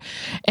more.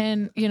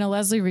 And, you know,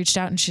 Leslie reached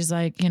out and she's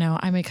like, you know,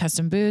 I make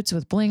custom boots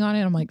with bling on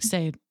it. I'm like,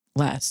 say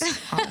less,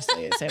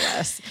 honestly, say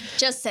less.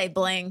 Just say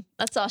bling.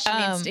 That's all she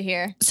needs to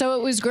hear. So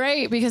it was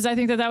great because I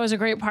think that was a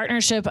great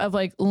partnership of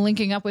like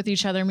linking up with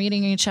each other,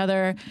 meeting each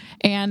other.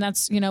 And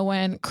that's, you know,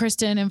 when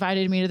Kristen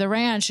invited me to the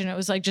ranch and it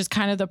was like just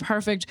kind of the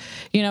perfect,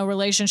 you know,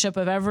 relationship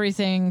of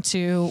everything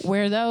to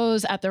wear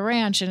those at the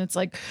ranch. And it's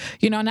like,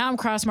 you know, now I'm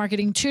cross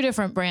marketing 2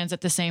 different brands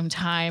at the same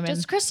time. And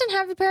Does Kristen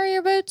have a pair of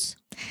your boots?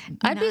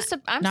 I'm not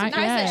surprised yet.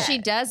 that she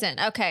doesn't.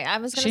 Okay, I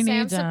was She gonna say I'm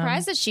needs 'em.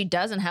 surprised that she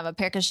doesn't have a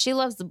pair because she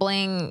loves the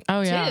bling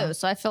Oh, yeah. too.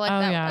 So I feel like Oh,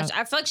 that. yeah.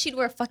 I feel like she'd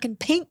wear fucking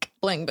pink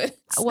bling boots.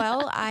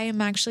 Well, I am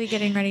actually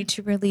getting ready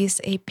to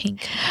release a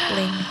pink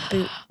bling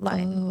boot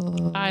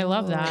line. I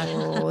love that.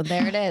 Oh,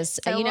 there it is.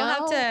 So you we'll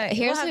know, have to-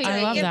 here's we'll who have to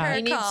you need. give her a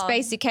You need call.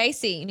 Spacey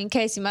Casey. You need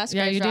Casey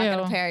Musgraves you rocking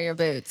do. a pair of your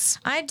boots.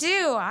 I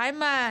do.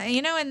 I'm,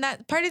 you know, and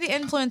that part of the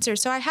influencer.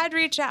 So I had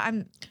reached out.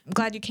 I'm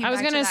glad you came. I was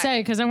back to going to that.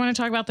 say, because I want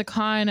to talk about the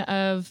con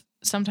of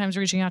sometimes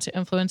reaching out to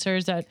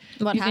influencers that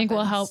What you think will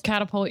happens? help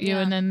catapult you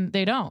Yeah. and then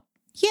they don't.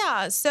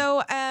 Yeah.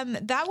 So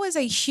that was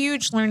a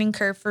huge learning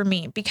curve for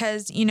me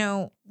because, you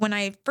know, when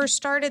I first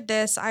started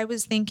this, I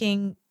was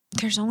thinking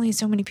there's only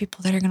so many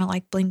people that are going to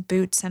like bling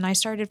boots. And I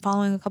started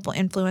following a couple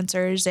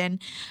influencers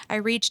and I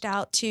reached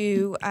out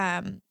to,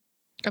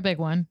 A big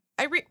one.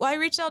 I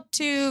reached out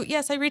to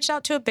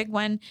a big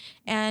one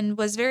and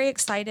was very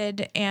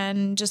excited.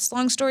 And just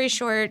long story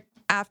short,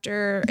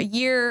 after a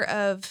year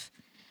of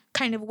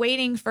kind of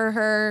waiting for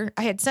her,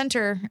 I had sent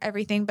her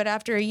everything, but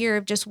after a year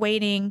of just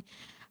waiting,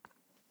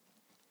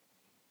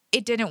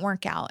 it didn't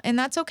work out, and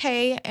that's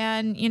okay.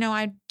 And, you know,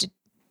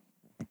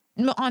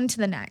 on to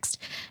the next.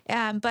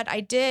 But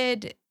I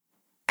did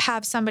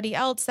have somebody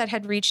else that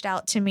had reached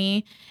out to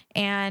me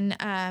and,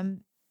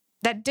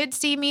 that did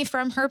see me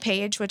from her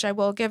page, which I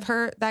will give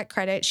her that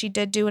credit. She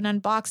did do an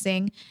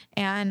unboxing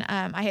and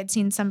I had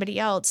seen somebody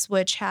else,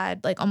 which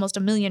had like almost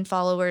 1 million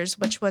followers,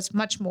 which was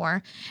much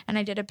more. And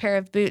I did a pair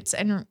of boots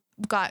and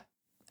got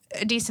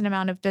a decent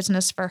amount of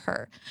business for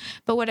her.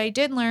 But what I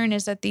did learn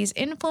is that these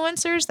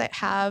influencers that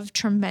have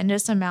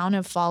tremendous amount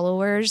of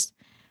followers,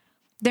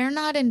 they're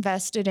not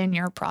invested in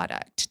your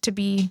product, to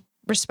be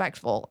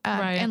respectful.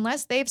 Right.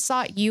 Unless they've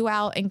sought you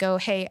out and go,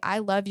 hey, I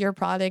love your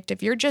product.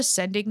 If you're just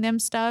sending them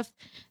stuff,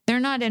 they're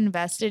not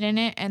invested in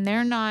it, and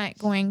they're not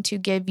going to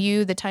give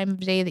you the time of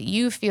day that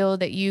you feel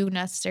that you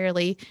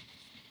necessarily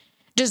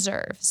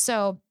deserve.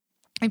 So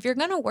if you're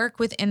going to work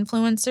with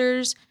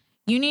influencers,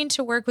 you need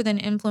to work with an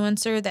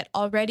influencer that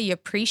already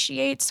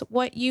appreciates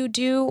what you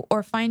do,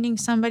 or finding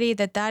somebody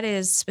that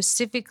is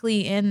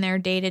specifically in their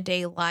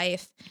day-to-day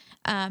life.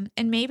 And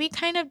maybe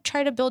kind of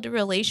try to build a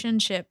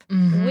relationship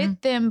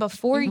with them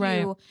before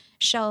you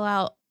shell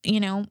out,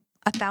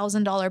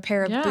 $1,000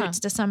 pair of boots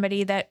to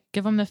somebody that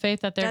give them the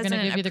faith that they're going to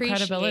doesn't give you the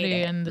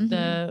credibility appreciate it.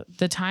 and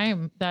the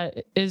time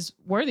that is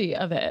worthy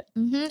of it.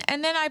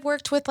 And then I've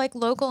worked with like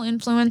local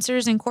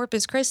influencers in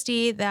Corpus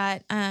Christi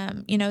that,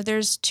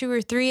 there's 2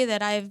 or 3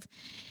 that I've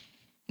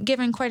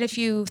given quite a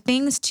few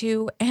things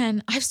to,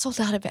 and I've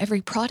sold out of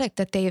every product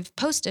that they've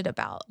posted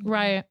about.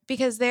 Right.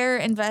 Because they're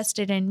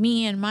invested in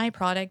me and my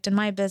product and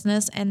my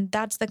business. And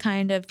that's the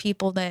kind of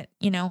people that,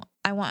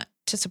 I want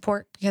to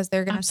support, because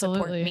they're going to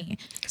support me.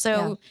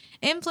 So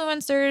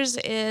influencers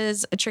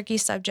is a tricky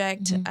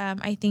subject.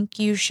 I think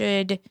you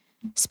should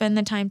spend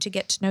the time to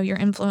get to know your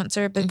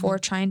influencer before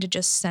trying to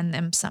just send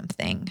them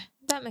something.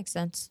 That makes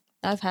sense.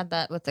 I've had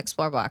that with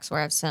Explorebox,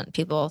 where I've sent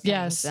people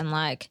things and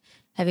like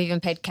have even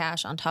paid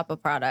cash on top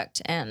of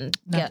product and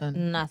get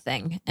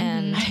nothing.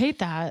 And I hate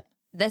that.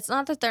 That's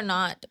not that they're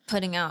not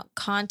putting out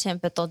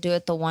content, but they'll do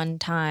it the one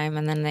time,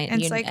 and then they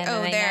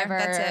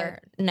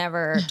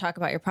never talk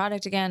about your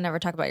product again, never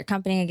talk about your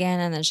company again,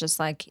 and it's just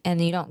like,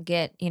 and you don't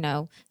get, you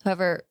don't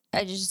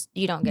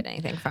get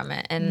anything from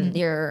it, and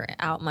you're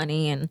out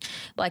money, and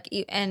like,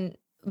 and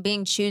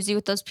being choosy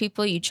with those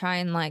people, you try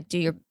and like do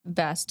your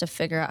best to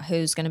figure out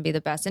who's going to be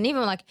the best. And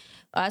even like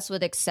us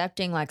with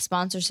accepting like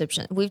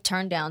sponsorships, we've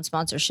turned down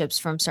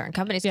sponsorships from certain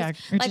companies. Yeah,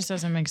 it just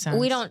doesn't make sense.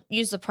 We don't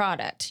use the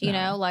product,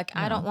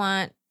 I don't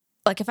want,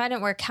 like if I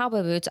didn't wear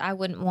cowboy boots, I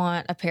wouldn't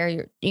want a pair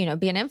of be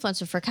an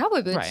influencer for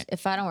cowboy boots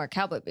if I don't wear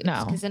cowboy boots.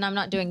 No. Because then I'm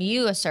not doing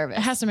you a service.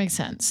 It has to make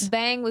sense.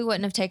 Bang, we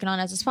wouldn't have taken on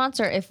as a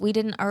sponsor if we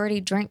didn't already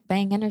drink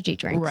Bang energy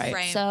drinks.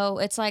 Right. So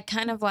it's like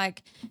kind of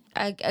like,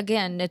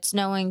 again, it's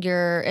knowing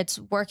it's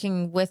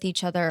working with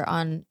each other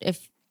on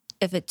if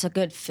it's a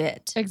good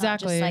fit.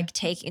 Exactly.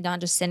 Not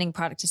just sending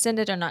product to send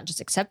it, or not just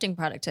accepting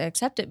product to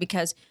accept it,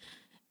 because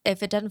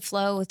if it doesn't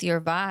flow with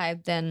your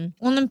vibe, then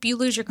you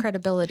lose your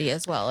credibility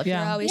as well. If you're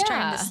always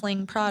trying to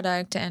sling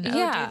product and do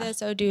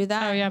this, do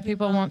that. Oh yeah,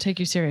 people won't take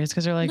you serious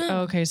because they're like,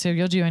 oh, okay, so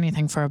you'll do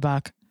anything for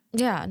 $1.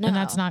 Yeah, no, and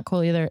that's not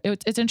cool either.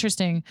 It's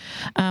interesting.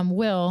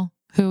 Will,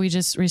 who we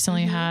just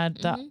recently had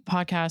the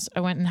podcast, I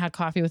went and had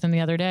coffee with him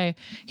the other day.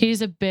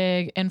 He's a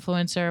big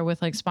influencer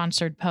with like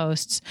sponsored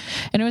posts,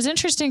 and it was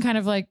interesting, kind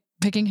of like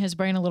picking his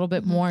brain a little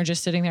bit more,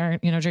 just sitting there,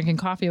 drinking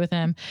coffee with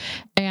him.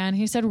 And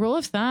he said, rule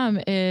of thumb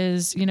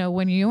is,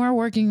 when you are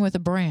working with a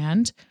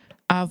brand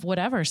of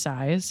whatever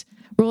size,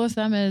 rule of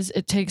thumb is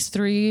it takes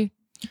 3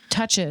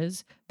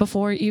 touches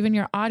before even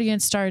your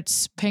audience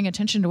starts paying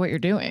attention to what you're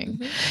doing.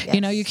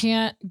 Yes. You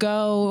can't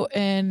go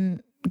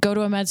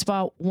to a med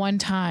spa one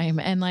time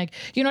and like,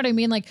 you know what I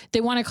mean? Like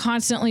they want to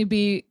constantly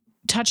be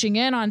touching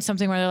in on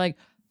something where they're like,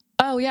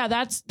 oh yeah,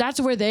 that's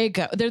where they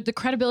go. The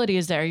credibility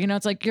is there.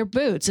 It's like your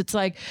boots. It's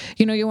like,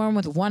 you wear them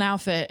with one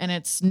outfit and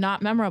it's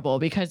not memorable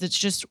because it's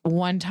just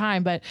one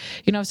time. But,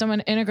 if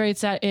someone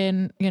integrates that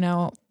in,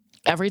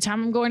 every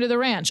time I'm going to the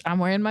ranch, I'm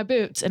wearing my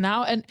boots, and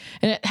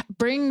it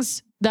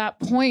brings that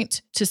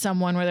point to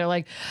someone where they're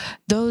like,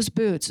 those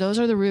boots, those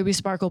are the Ruby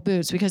Sparkle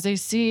boots, because they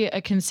see a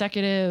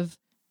consecutive,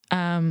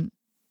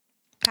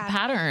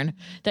 pattern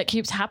that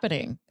keeps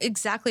happening.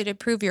 Exactly. To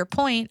prove your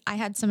point, I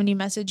had somebody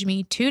message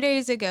me 2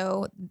 days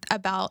ago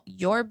about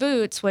your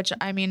boots, which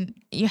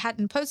you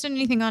hadn't posted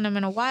anything on them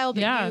in a while,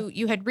 but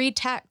you had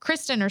retagged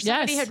Kristen, or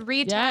somebody had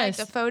retagged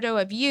a photo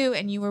of you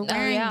and you were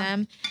wearing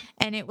them,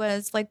 and it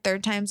was like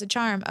 3rd time's a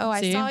charm. Oh,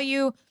 I saw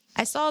you.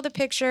 I saw the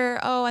picture.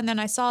 Oh, and then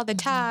I saw the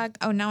tag.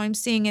 Oh, now I'm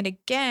seeing it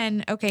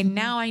again. Okay,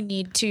 now I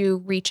need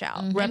to reach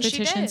out.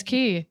 Repetition's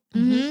key.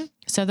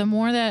 So the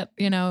more that,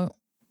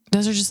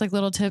 those are just like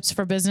little tips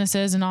for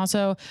businesses. And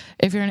also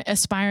if you're an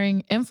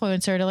aspiring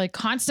influencer, to like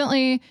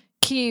constantly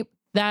keep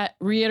that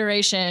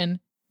reiteration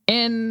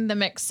in the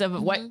mix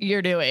of what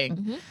you're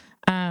doing.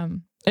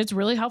 It's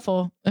really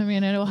helpful.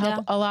 It'll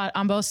help a lot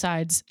on both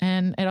sides,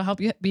 and it'll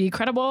help you be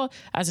credible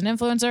as an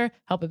influencer,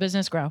 help a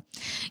business grow.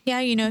 Yeah.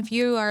 If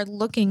you are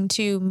looking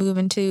to move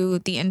into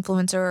the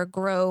influencer or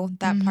grow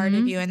that part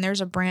of you, and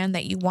there's a brand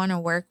that you want to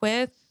work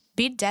with,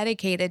 be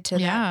dedicated to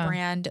that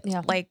brand.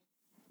 Like,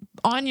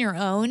 on your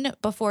own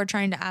before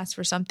trying to ask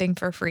for something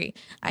for free.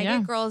 I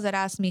get girls that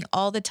ask me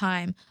all the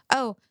time,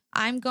 oh,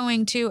 I'm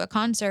going to a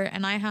concert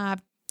and I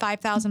have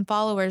 5,000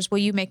 followers. Will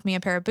you make me a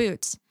pair of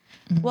boots?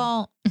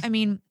 Well,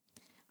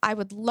 I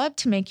would love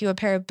to make you a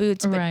pair of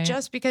boots, but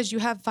just because you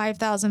have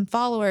 5,000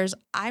 followers,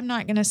 I'm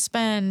not going to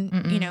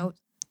spend,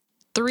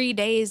 3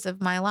 days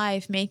of my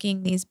life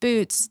making these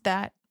boots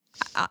that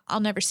I'll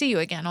never see you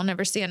again. I'll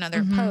never see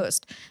another Mhm.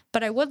 post,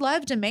 but I would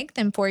love to make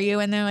them for you.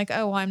 And they're like,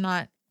 oh, well,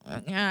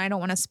 I don't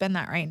want to spend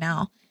that right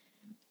now.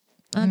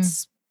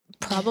 That's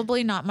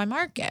probably not my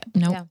market.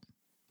 Nope.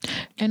 Yeah.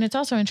 And it's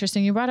also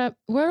interesting. You brought up,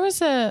 where was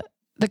the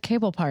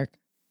cable park?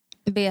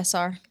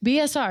 BSR.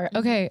 BSR.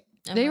 Okay.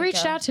 Oh They my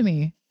reached God. out to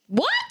me.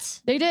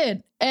 What? They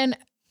did. And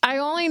I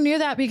only knew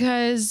that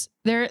because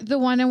they're the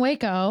one in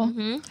Waco.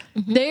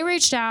 Mm-hmm. They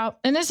reached out,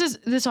 and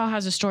this all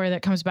has a story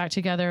that comes back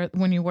together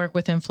when you work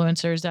with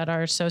influencers that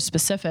are so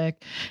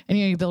specific, and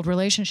you build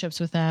relationships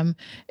with them.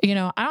 I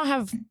don't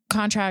have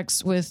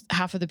contracts with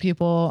half of the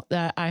people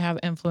that I have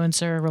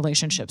influencer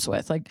relationships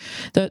with. Like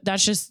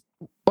that's just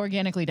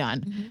organically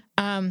done.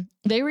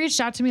 They reached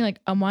out to me like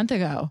a month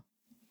ago.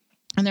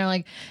 And they're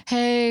like,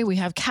 hey, we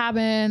have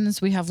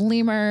cabins, we have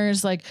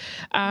lemurs. Like,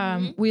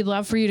 we'd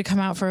love for you to come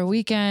out for a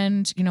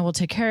weekend. We'll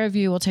take care of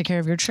you. We'll take care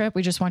of your trip.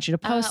 We just want you to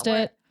post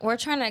it. We're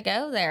trying to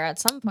go there at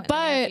some point in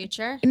the near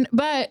future.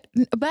 But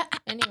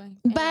Anyway,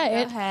 but,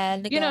 go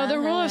ahead. the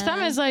rule of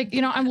thumb is like,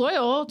 I'm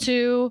loyal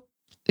to,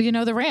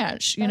 the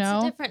ranch,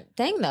 That's a different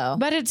thing, though.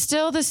 but it's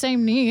still the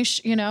same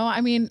niche,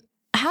 I mean,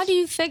 how do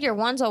you figure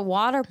one's a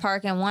water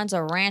park and one's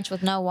a ranch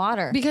with no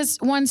water? because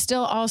one's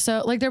still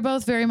also like, they're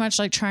both very much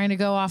like trying to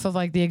go off of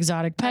like the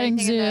exotic petting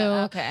zoo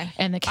Okay.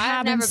 and the I've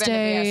cabin never stays.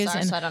 been to BSR,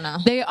 And so I don't know.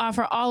 they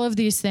offer all of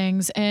these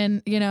things.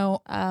 And,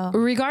 Oh.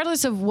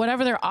 regardless of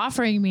whatever they're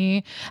offering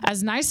me,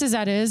 as nice as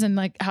that is, and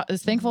like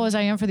as thankful as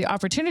I am for the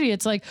opportunity,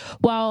 it's like,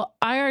 well,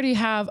 I already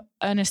have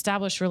an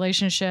established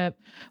relationship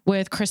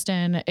with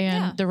Kristen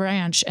and the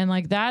ranch. And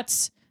like,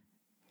 that's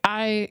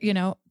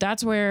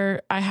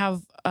where I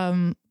have,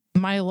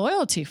 my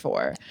loyalty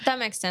for. That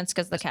makes sense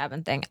because the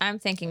cabin thing. I'm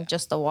thinking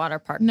just the water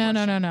park. No.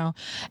 portion.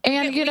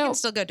 And, We can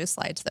still go do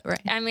slides though,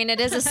 right? I mean,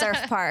 it is a surf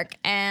park,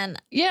 and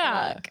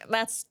yeah. look,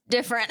 that's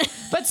different.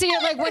 But see,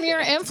 like when you're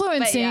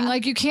influencing, yeah.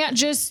 like you can't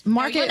just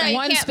market no, you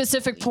one can't.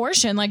 specific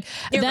portion. Like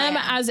You're them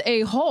right. as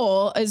a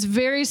whole is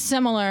very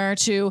similar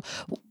to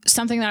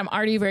something that I'm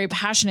already very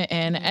passionate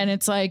in. And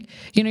it's like,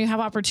 you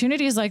have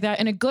opportunities like that,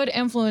 and a good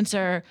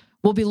influencer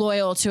will be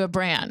loyal to a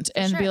brand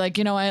and be like,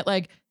 you know what,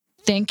 like,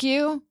 thank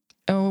you.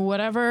 Or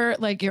whatever,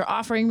 like you're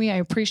offering me, I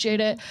appreciate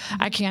it.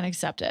 I can't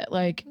accept it.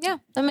 Like, Yeah,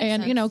 that makes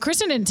and sense.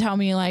 Kristen didn't tell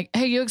me like,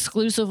 hey, you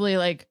exclusively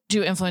like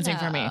do influencing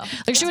for me. No.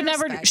 Like she would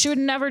Respect.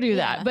 never do Yeah.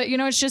 that. But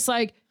it's just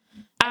like,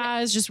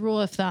 as just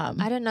rule of thumb.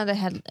 I didn't know they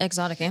had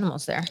exotic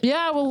animals there.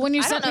 Yeah, well, when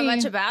you I don't sent know me,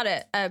 much about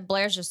it.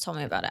 Blair's just told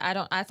me about it.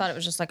 I thought it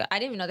was just like I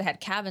didn't even know they had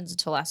cabins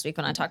until last week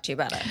when I talked to you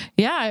about it.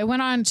 yeah, I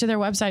went on to their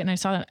website and I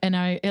saw it, and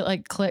it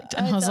like clicked,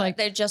 and I was thought like,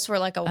 they just were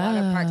like a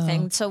water park Oh.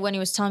 thing. So when he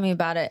was telling me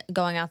about it,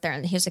 going out there,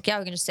 and he was like, "Yeah,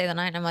 we can just stay the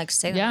night." And I'm like,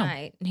 "Stay the Yeah.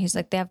 night." And he's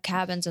like, "They have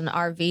cabins and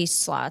RV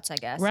slots, I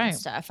guess, Right. and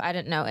stuff." I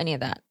didn't know any of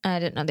that. I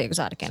didn't know the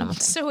exotic animal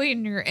thing. So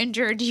when you're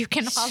injured, you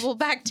can hobble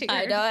back to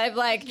I know. I'm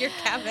like, your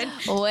cabin.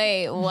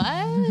 wait,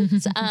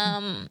 what?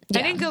 I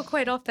didn't go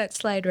quite off that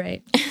slide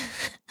right.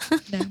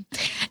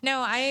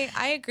 No,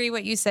 I agree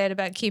what you said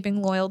about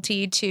keeping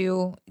loyalty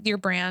to your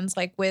brands,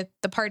 like with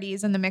the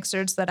parties and the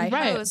mixers that I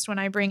Right. host when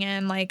I bring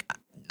in like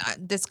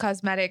this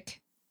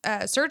cosmetic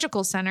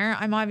surgical center.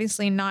 I'm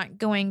obviously not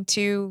going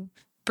to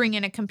bring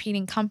in a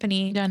competing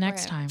company yeah,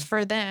 next Right. time.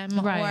 for them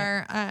Right.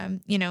 or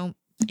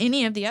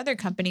any of the other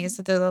companies.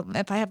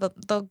 If I have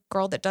the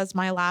girl that does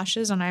my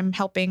lashes and I'm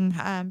helping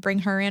bring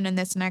her in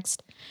this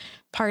next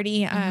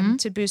party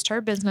to boost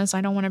her business,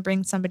 I don't want to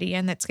bring somebody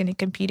in that's going to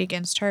compete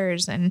against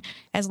hers. And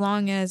as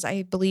long as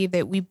I believe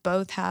that we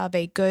both have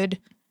a good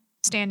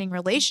standing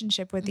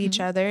relationship with each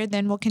other,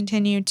 then we'll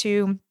continue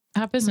to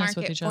Have business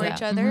market with each for other.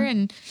 each other.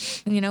 And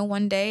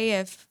one day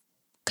if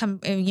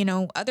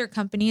other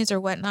companies or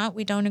whatnot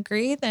we don't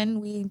agree, then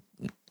we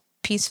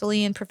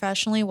peacefully and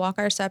professionally walk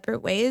our separate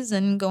ways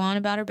and go on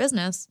about our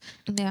business.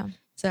 Yeah.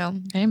 So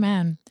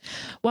Amen.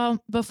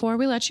 Well, before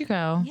we let you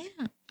go,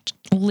 yeah.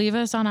 leave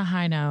us on a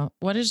high note.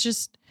 What is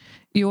just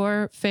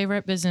your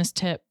favorite business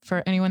tip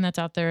for anyone that's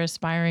out there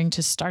aspiring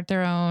to start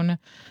their own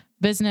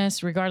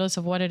business, regardless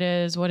of what it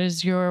is? What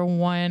is your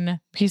one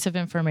piece of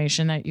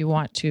information that you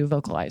want to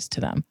vocalize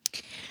to them?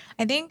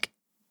 I think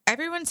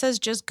everyone says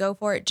just go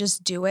for it,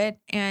 just do it.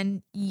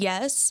 And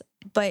yes,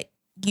 but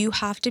you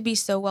have to be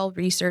so well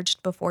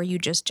researched before you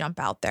just jump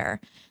out there.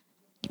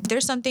 If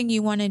there's something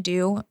you want to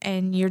do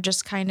and you're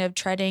just kind of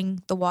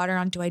treading the water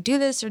on, do I do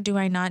this or do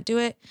I not do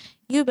it?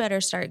 You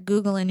better start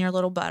Googling your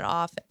little butt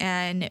off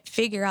and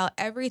figure out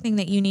everything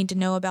that you need to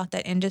know about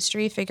that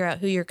industry, figure out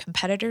who your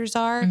competitors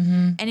are.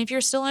 And if you're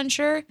still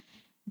unsure,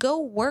 go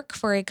work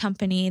for a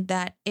company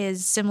that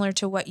is similar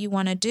to what you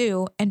want to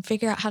do and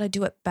figure out how to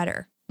do it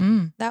better.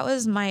 That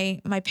was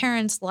my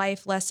parents'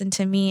 life lesson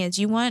to me is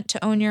you want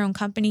to own your own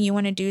company, you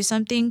want to do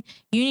something,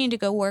 you need to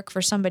go work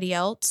for somebody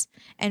else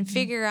and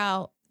figure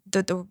out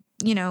the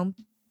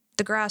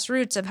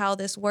grassroots of how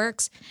this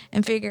works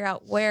and figure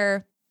out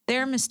where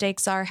their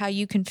mistakes are, how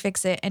you can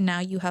fix it, and now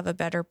you have a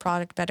better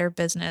product, better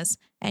business,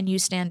 and you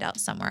stand out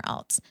somewhere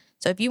else.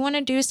 So if you want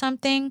to do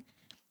something,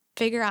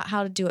 figure out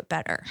how to do it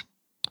better.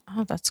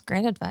 Oh, that's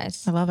great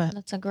advice. I love it.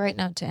 That's a great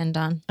note to end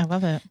on. I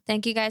love it.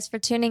 Thank you guys for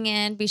tuning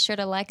in. Be sure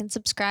to like and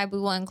subscribe. We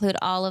will include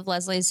all of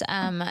Leslie's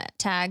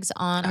tags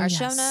on our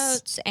show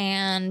notes,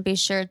 and be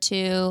sure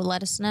to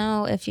let us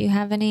know if you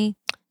have any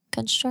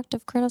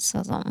constructive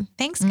criticism.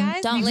 Thanks,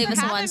 guys. Don't Thanks leave for us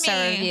a having 1-star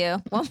me.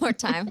 review. One more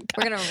time.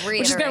 We're going to reiterate.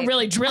 We're just going to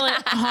really drill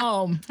it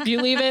home. If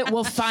you leave it,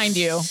 we'll find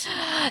you.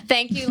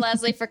 Thank you,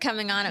 Leslie, for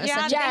coming on. It was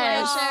such a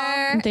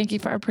pleasure. And thank you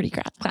for our pretty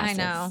glasses. I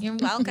know. You're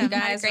welcome. You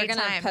guys, Had a we're great going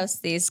to time.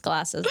 post these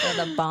glasses.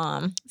 They're the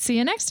bomb. See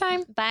you next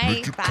time.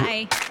 Bye.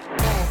 Bye.